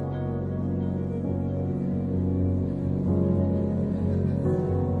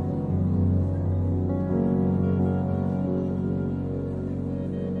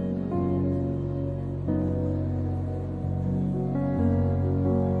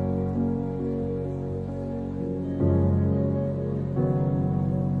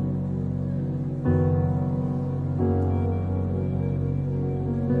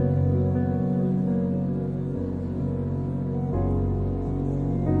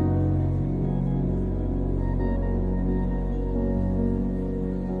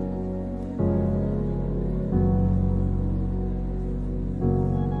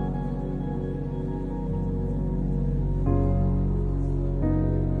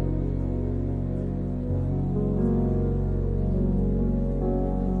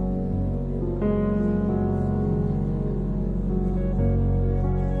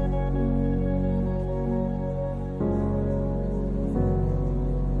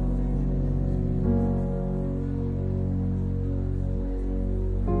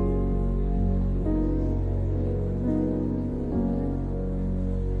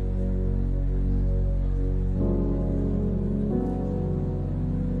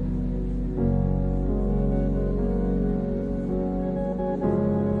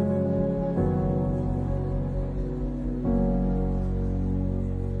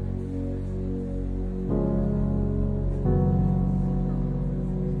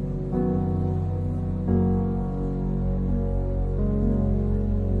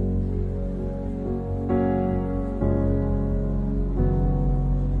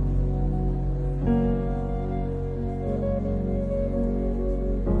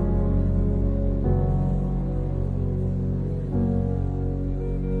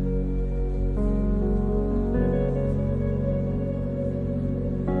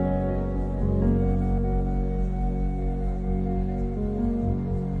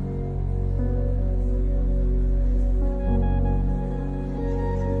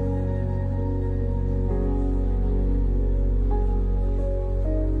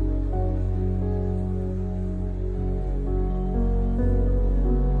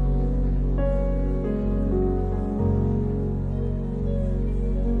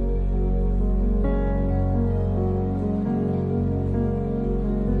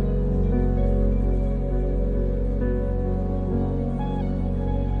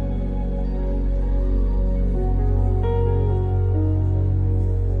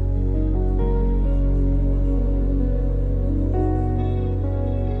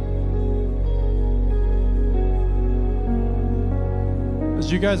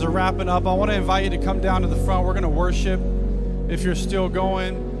 As you guys are wrapping up, I want to invite you to come down to the front. We're going to worship. If you're still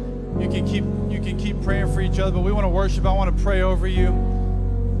going, you can keep praying for each other, but we want to worship. I want to pray over you.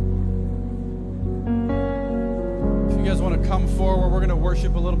 If you guys want to come forward, we're going to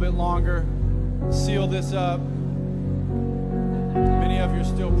worship a little bit longer. Seal this up. Many of you are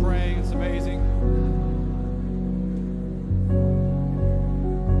still praying. It's amazing.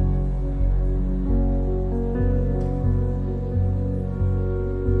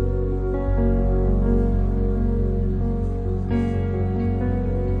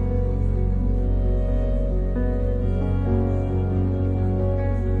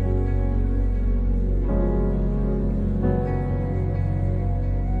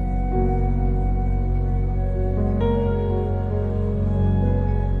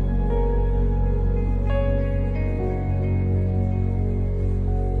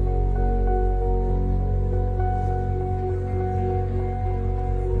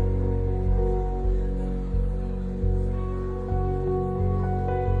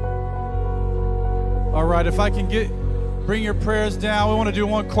 If I can bring your prayers down, we want to do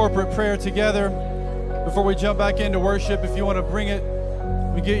one corporate prayer together before we jump back into worship. If you want to bring it,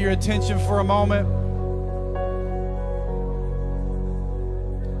 we get your attention for a moment.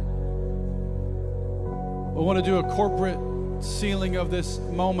 We want to do a corporate sealing of this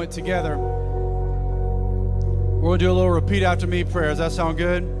moment together. We're going to do a little repeat after me prayer. Does that sound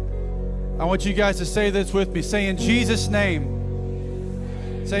good? I want you guys to say this with me. Say, in Jesus'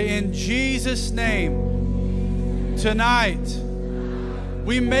 name. Say, in Jesus' name. Tonight,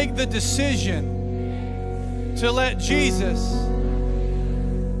 we make the decision to let Jesus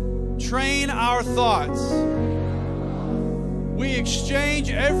train our thoughts. We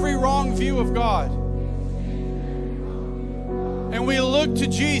exchange every wrong view of God, and we look to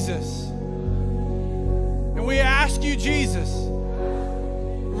Jesus, and we ask you, Jesus,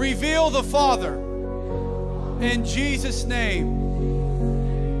 reveal the Father in Jesus' name.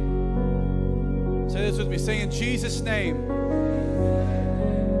 Say this with me. Say, in Jesus' name.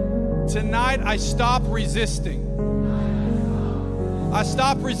 Tonight, I stop resisting. I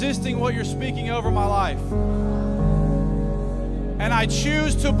stop resisting what you're speaking over my life. And I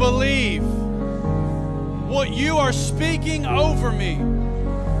choose to believe what you are speaking over me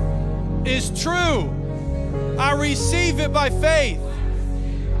is true. I receive it by faith.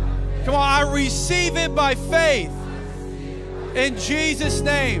 Come on, I receive it by faith. In Jesus'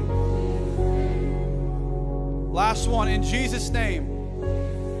 name. Last one, in Jesus' name,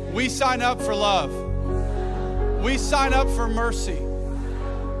 we sign up for love. We sign up for mercy.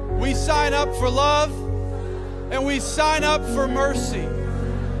 We sign up for love, and we sign up for mercy.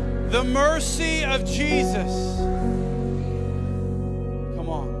 The mercy of Jesus. Come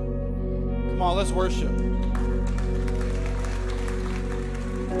on. Come on, let's worship.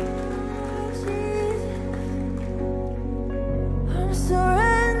 I'm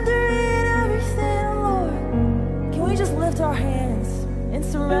surrendering everything, Lord. Can we just lift our hands and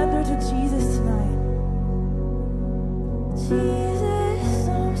surrender to Jesus tonight? Jesus,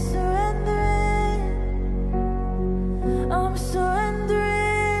 I'm surrendering. I'm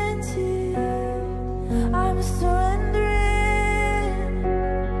surrendering to you. I'm surrendering.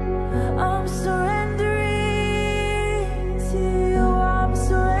 I'm surrendering.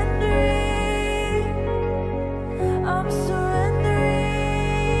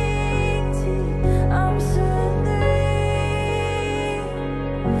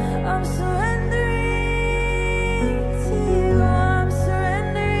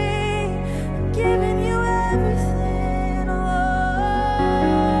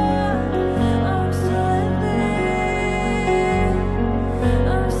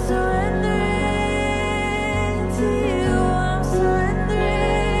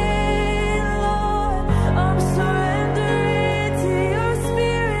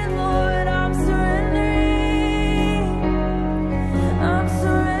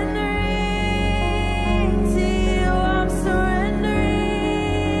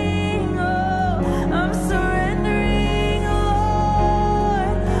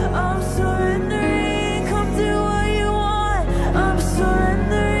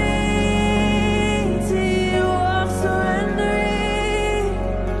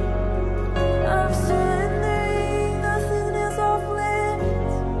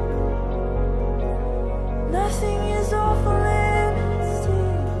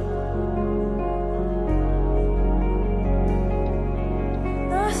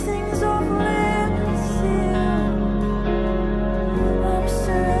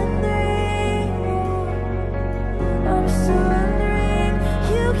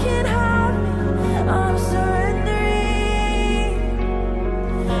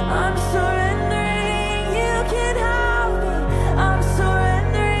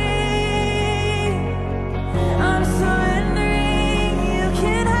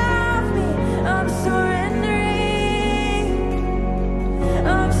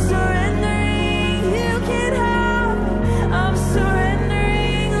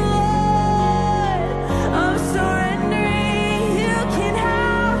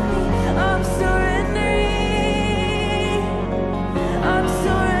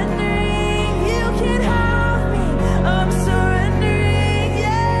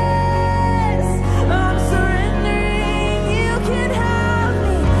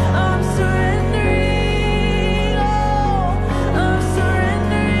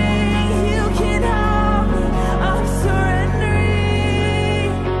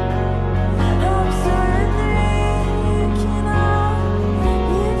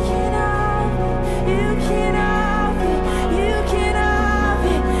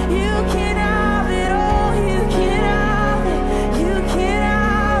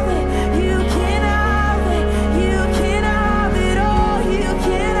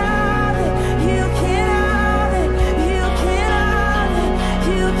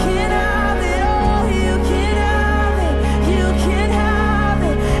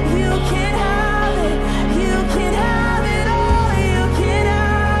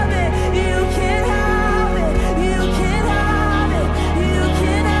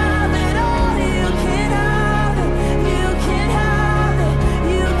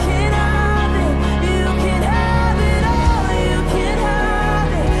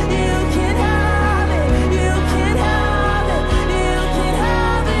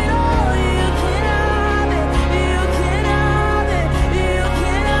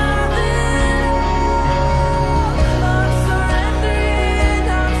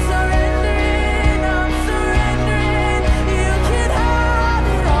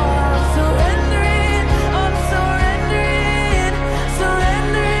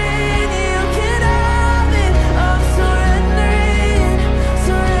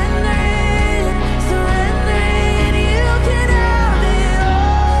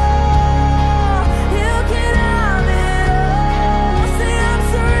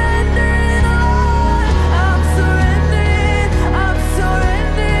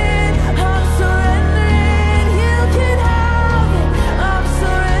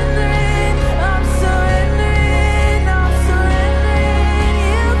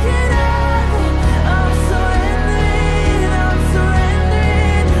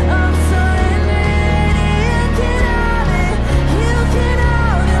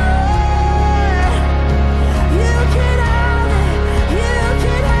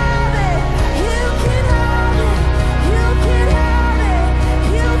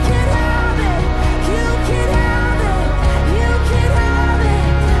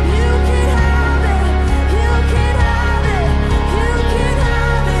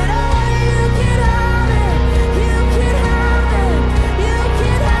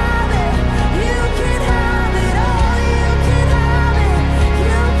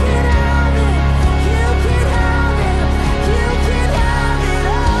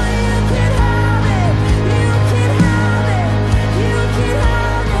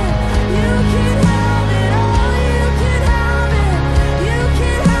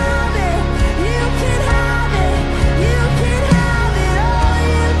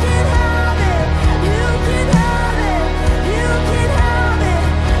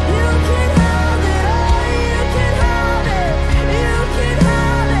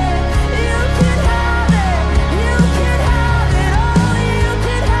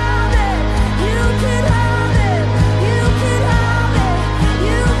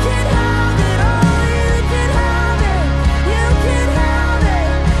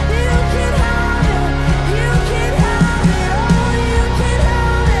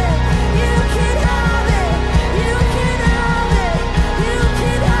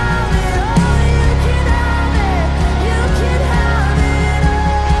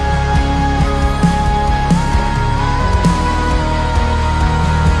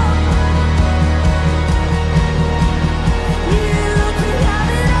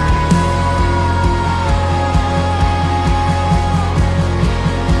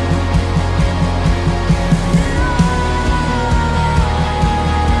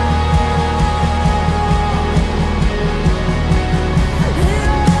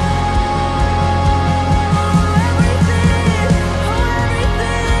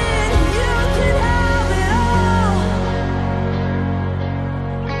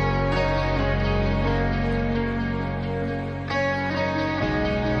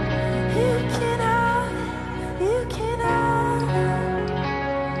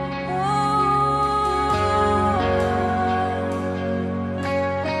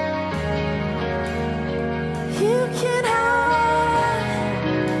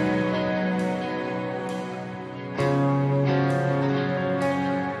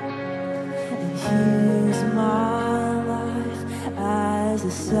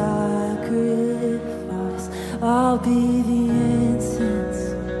 I'll be the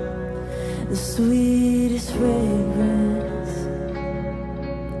incense, the sweetest fragrance,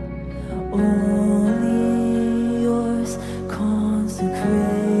 only yours, consecrated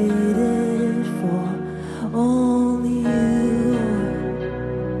for only you, Lord,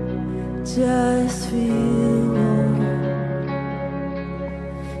 just for you, Lord,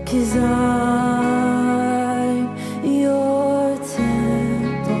 'cause I'm your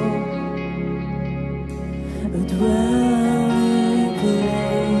temple, a dwelling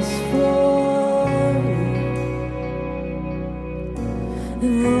place for you.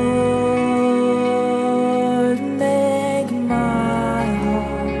 And Lord, make my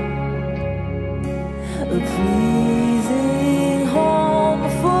heart a pleasing home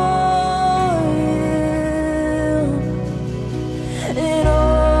for you. And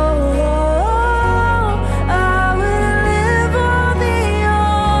I will live on the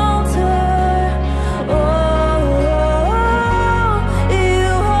altar.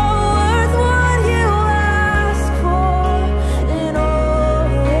 You are worth what you ask for. And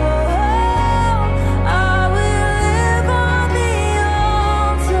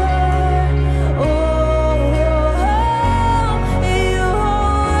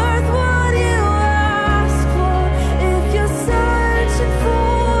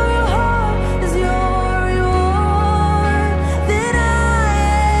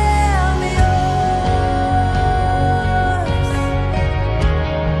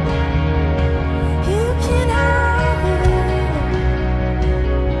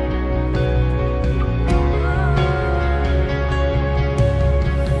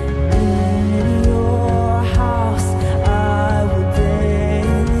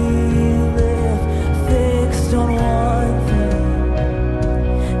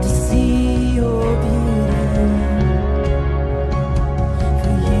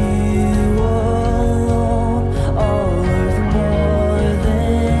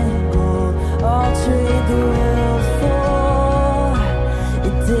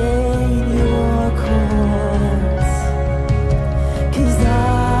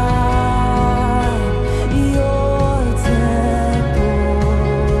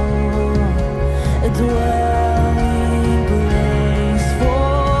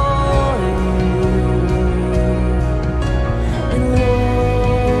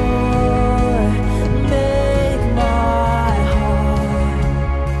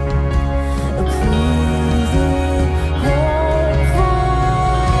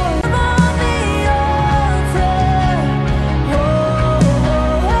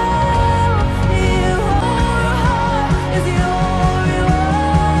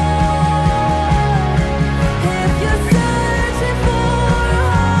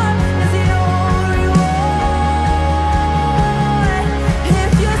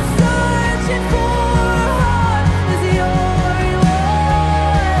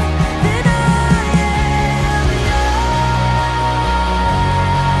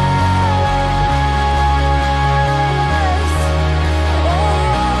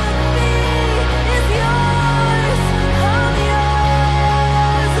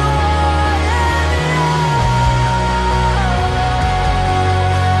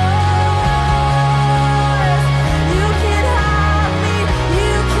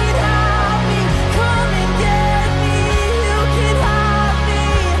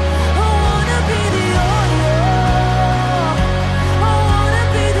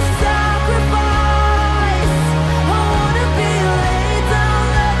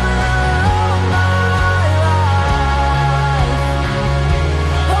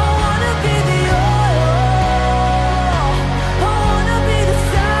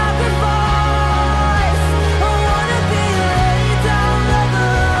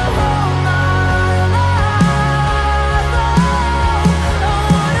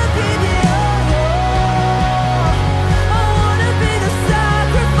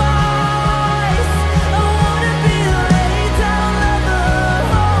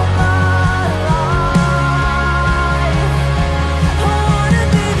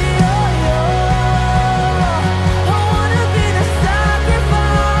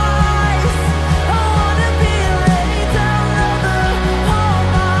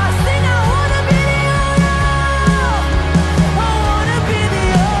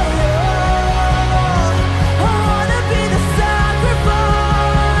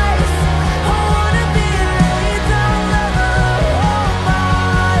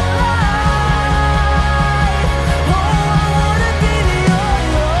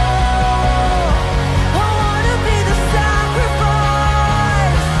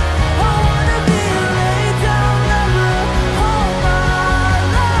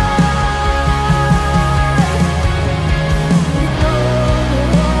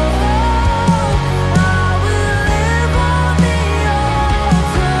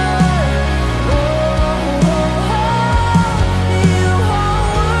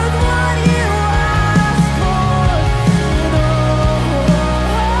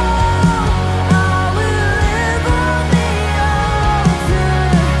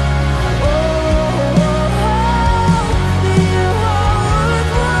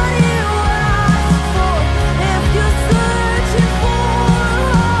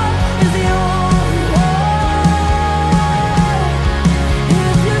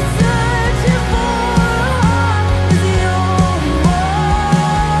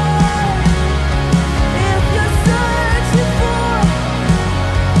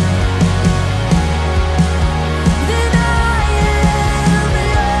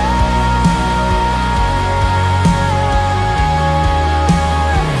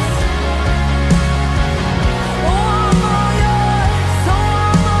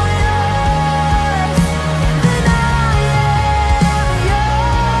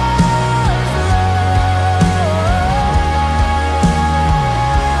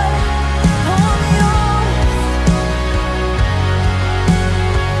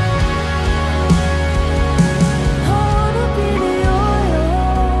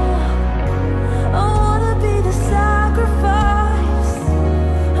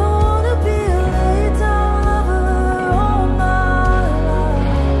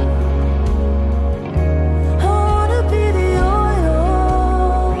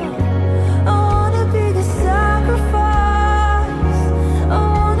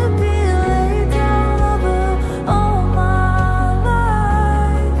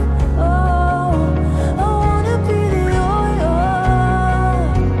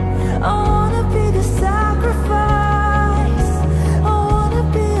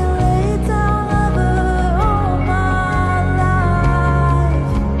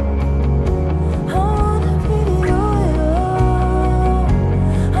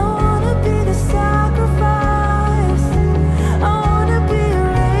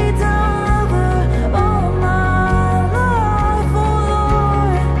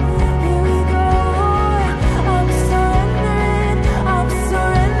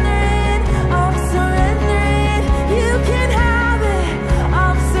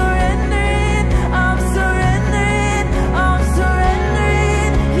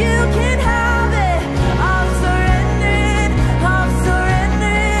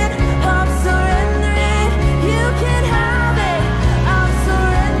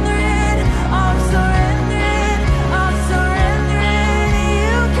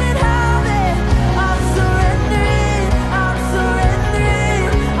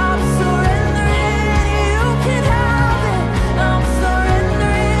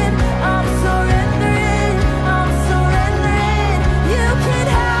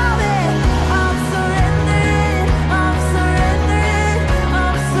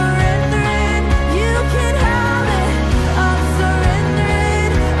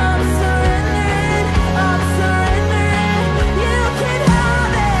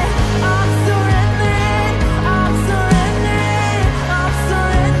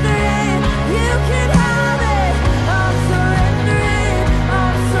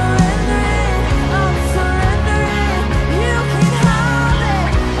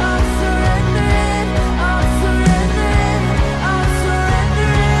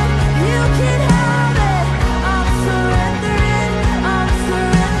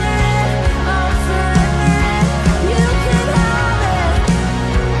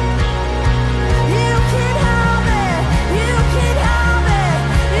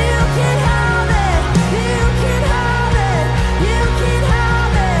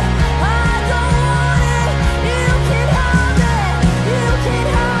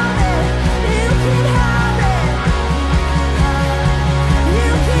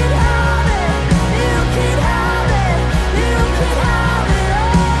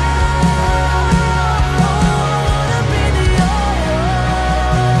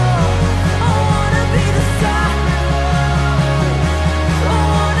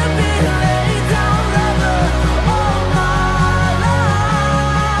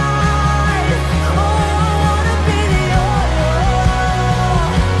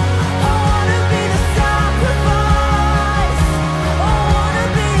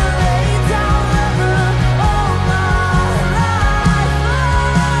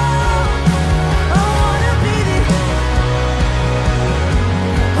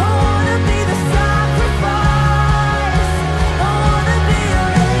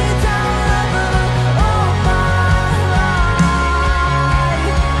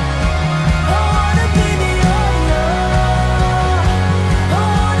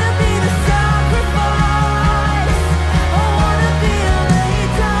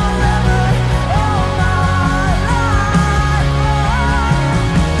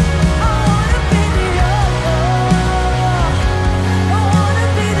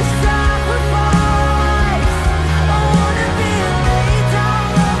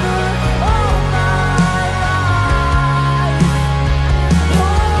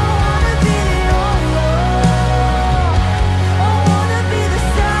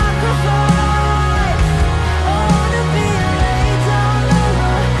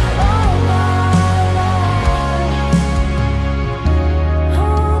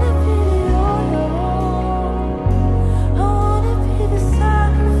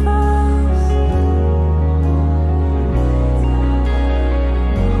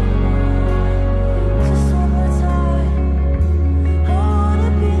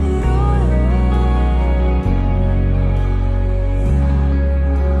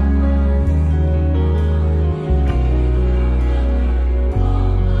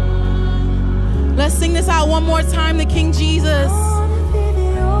us out one more time to King Jesus. I wanna be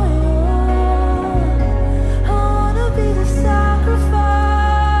the oil. I wanna be the sacrifice.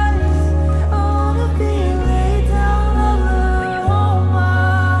 I wanna be a laid down lover all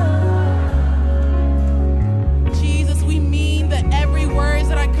my life. Jesus, we mean that every words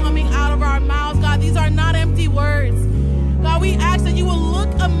that are coming out of our mouths, God, these are not empty words. God, we ask that you will look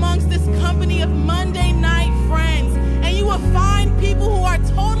amongst this company of Monday night friends, and you will find people who are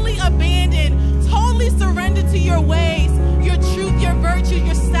totally abandoned, totally surrendered to your ways, your truth, your virtue,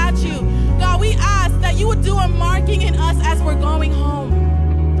 your statute. God, we ask that you would do a marking in us as we're going home.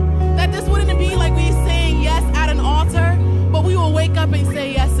 That this wouldn't be like we saying yes at an altar, but we will wake up and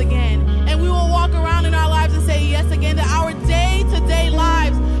say yes again. And we will walk around in our lives and say yes again. That our day-to-day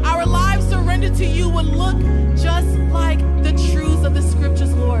lives, our lives surrendered to you would look just like the truths of the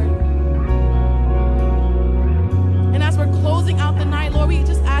scriptures, Lord. And as we're closing out the night, Lord, we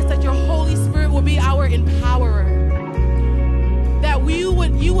just ask that your Holy Spirit will be our empowerer. That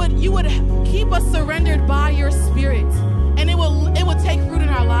you would keep us surrendered by your Spirit, and it will take fruit in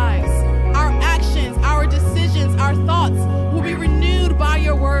our lives. Our actions, our decisions, our thoughts will be renewed by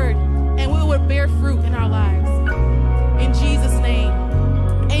your word, and we would bear fruit in our lives. In Jesus' name,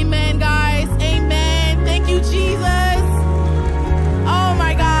 amen, guys. Amen. Thank you, Jesus. Oh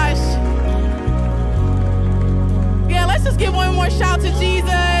my gosh. Yeah, let's just give one more shout to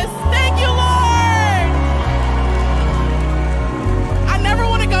Jesus. Thank you, Lord. I never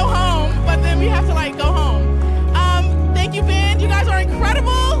want to go home, but then we have to go home. Thank you, band. You guys are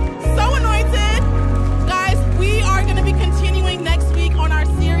incredible. So anointed. Guys, we are going to be continuing next week on our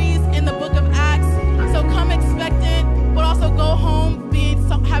series in the book of Acts. So come expectant, but also go home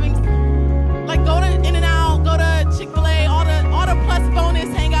go to In-N-Out, go to Chick-fil-A, all the plus bonus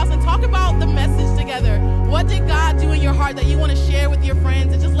hangouts, and talk about the message together. What did God do in your heart that you want to share with your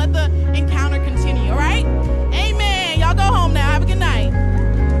friends? And just let the encounter continue, all right? Amen. Y'all go home now. Have a good night.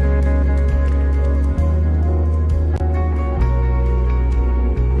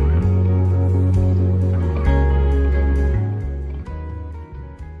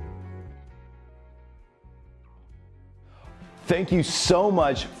 Thank you so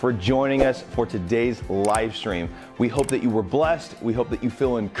much for joining us for today's live stream. We hope that you were blessed. We hope that you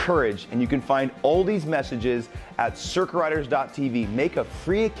feel encouraged, and you can find all these messages at circuitriders.tv. Make a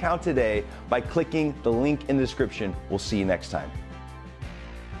free account today by clicking the link in the description. We'll see you next time.